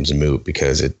just becomes a moot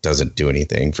because it doesn't do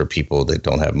anything for people that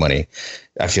don't have money.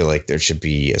 I feel like there should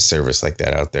be a service like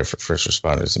that out there for first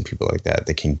responders and people like that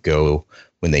can go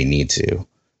when they need to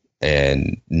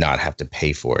and not have to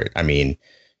pay for it. I mean,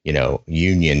 you know,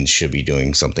 unions should be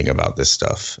doing something about this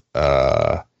stuff.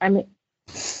 I mean,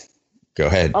 go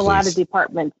ahead. A lot of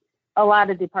departments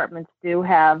do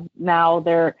have now.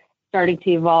 They're starting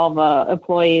to evolve a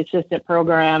employee assistant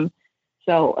program.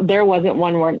 So there wasn't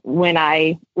one when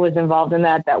I was involved in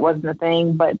that wasn't a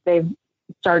thing, but they've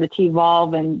started to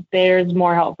evolve and there's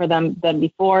more help for them than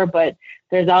before. But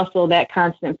there's also that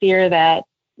constant fear that,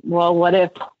 well, what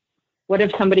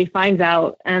if somebody finds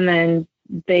out and then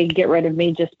they get rid of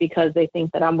me just because they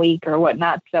think that I'm weak or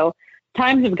whatnot. So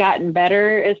times have gotten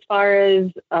better as far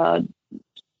as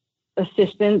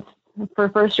assistance for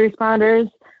first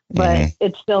responders, but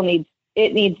it still needs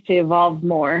to evolve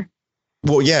more.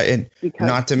 Well, yeah, and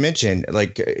not to mention,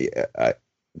 like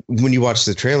when you watch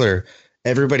the trailer,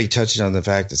 everybody touched on the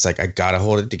fact it's like, I got to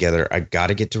hold it together. I got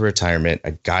to get to retirement.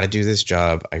 I got to do this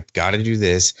job. I got to do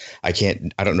this. I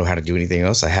don't know how to do anything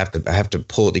else. I have to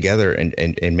pull it together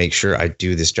and make sure I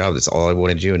do this job. That's all I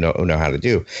want to do and know how to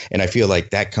do. And I feel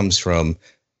like that comes from,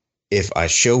 if I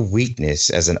show weakness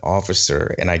as an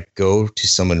officer and I go to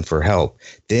someone for help,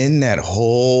 then that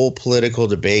whole political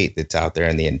debate that's out there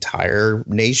in the entire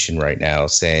nation right now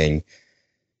saying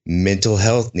mental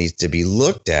health needs to be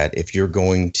looked at if you're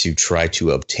going to try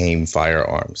to obtain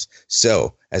firearms.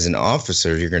 So as an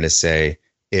officer, you're going to say,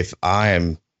 if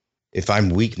I'm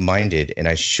weak-minded and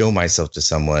I show myself to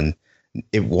someone,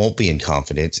 it won't be in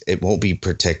confidence. It won't be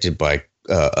protected by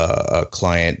a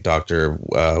client, doctor,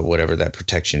 whatever that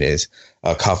protection is,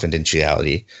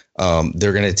 confidentiality.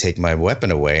 They're going to take my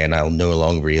weapon away and I'll no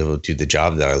longer be able to do the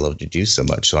job that I love to do so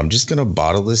much. So I'm just going to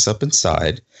bottle this up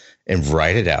inside and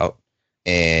write it out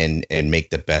and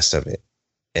make the best of it.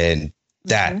 And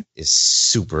that is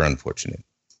super unfortunate.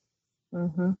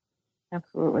 Mm-hmm.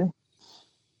 Absolutely.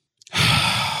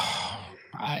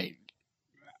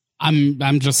 I'm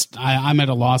at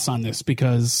a loss on this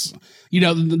because, you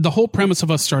know, the whole premise of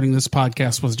us starting this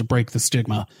podcast was to break the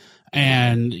stigma.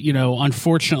 And, you know,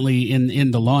 unfortunately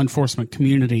in the law enforcement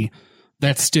community,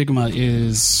 that stigma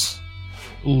is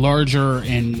larger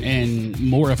and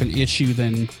more of an issue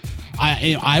than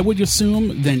I would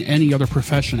assume than any other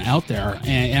profession out there.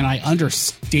 And I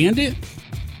understand it,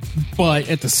 but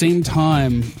at the same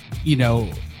time, you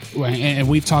know, and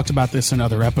we've talked about this in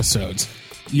other episodes,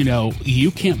 you know,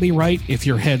 you can't be right if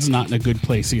your head's not in a good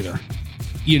place either,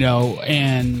 you know,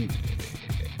 and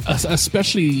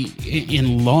especially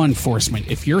in law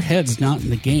enforcement, if your head's not in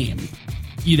the game,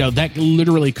 you know, that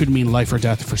literally could mean life or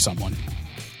death for someone.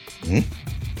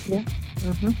 Mm-hmm. Yeah.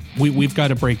 Mm-hmm. We've got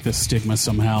to break this stigma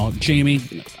somehow. Jamie,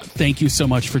 thank you so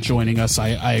much for joining us.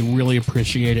 I really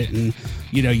appreciate it. And,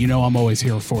 you know, I'm always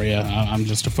here for you. I'm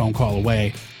just a phone call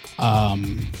away.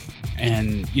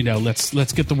 And, you know,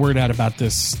 let's get the word out about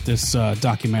this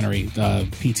documentary,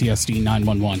 PTSD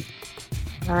 911.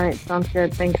 All right. Sounds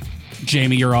good. Thanks.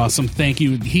 Jamie, you're awesome. Thank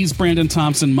you. He's Brandon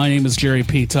Thompson. My name is Jerry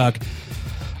P. Tuck.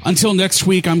 Until next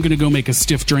week, I'm going to go make a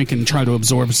stiff drink and try to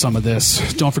absorb some of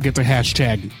this. Don't forget to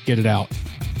hashtag get it out.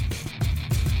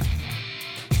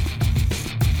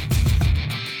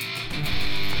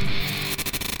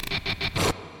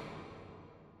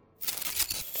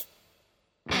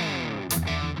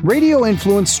 Radio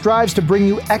Influence strives to bring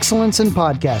you excellence in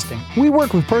podcasting. We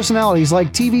work with personalities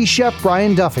like TV chef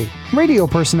Brian Duffy, radio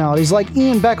personalities like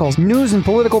Ian Beckles, news and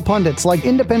political pundits like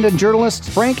independent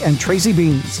journalists Frank and Tracy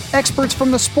Beans, experts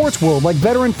from the sports world like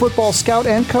veteran football scout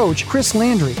and coach Chris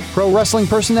Landry, pro wrestling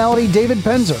personality David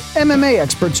Penzer, MMA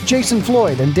experts Jason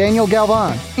Floyd and Daniel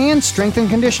Galvan, and strength and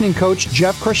conditioning coach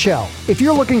Jeff Krashell. If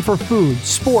you're looking for food,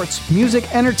 sports,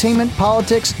 music, entertainment,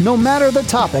 politics, no matter the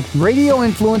topic, Radio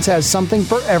Influence has something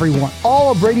for everyone.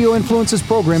 All of Radio Influence's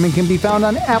programming can be found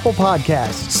on Apple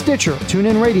Podcasts, Stitcher,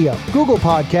 TuneIn Radio, Google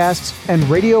Podcasts, and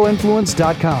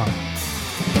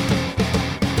RadioInfluence.com.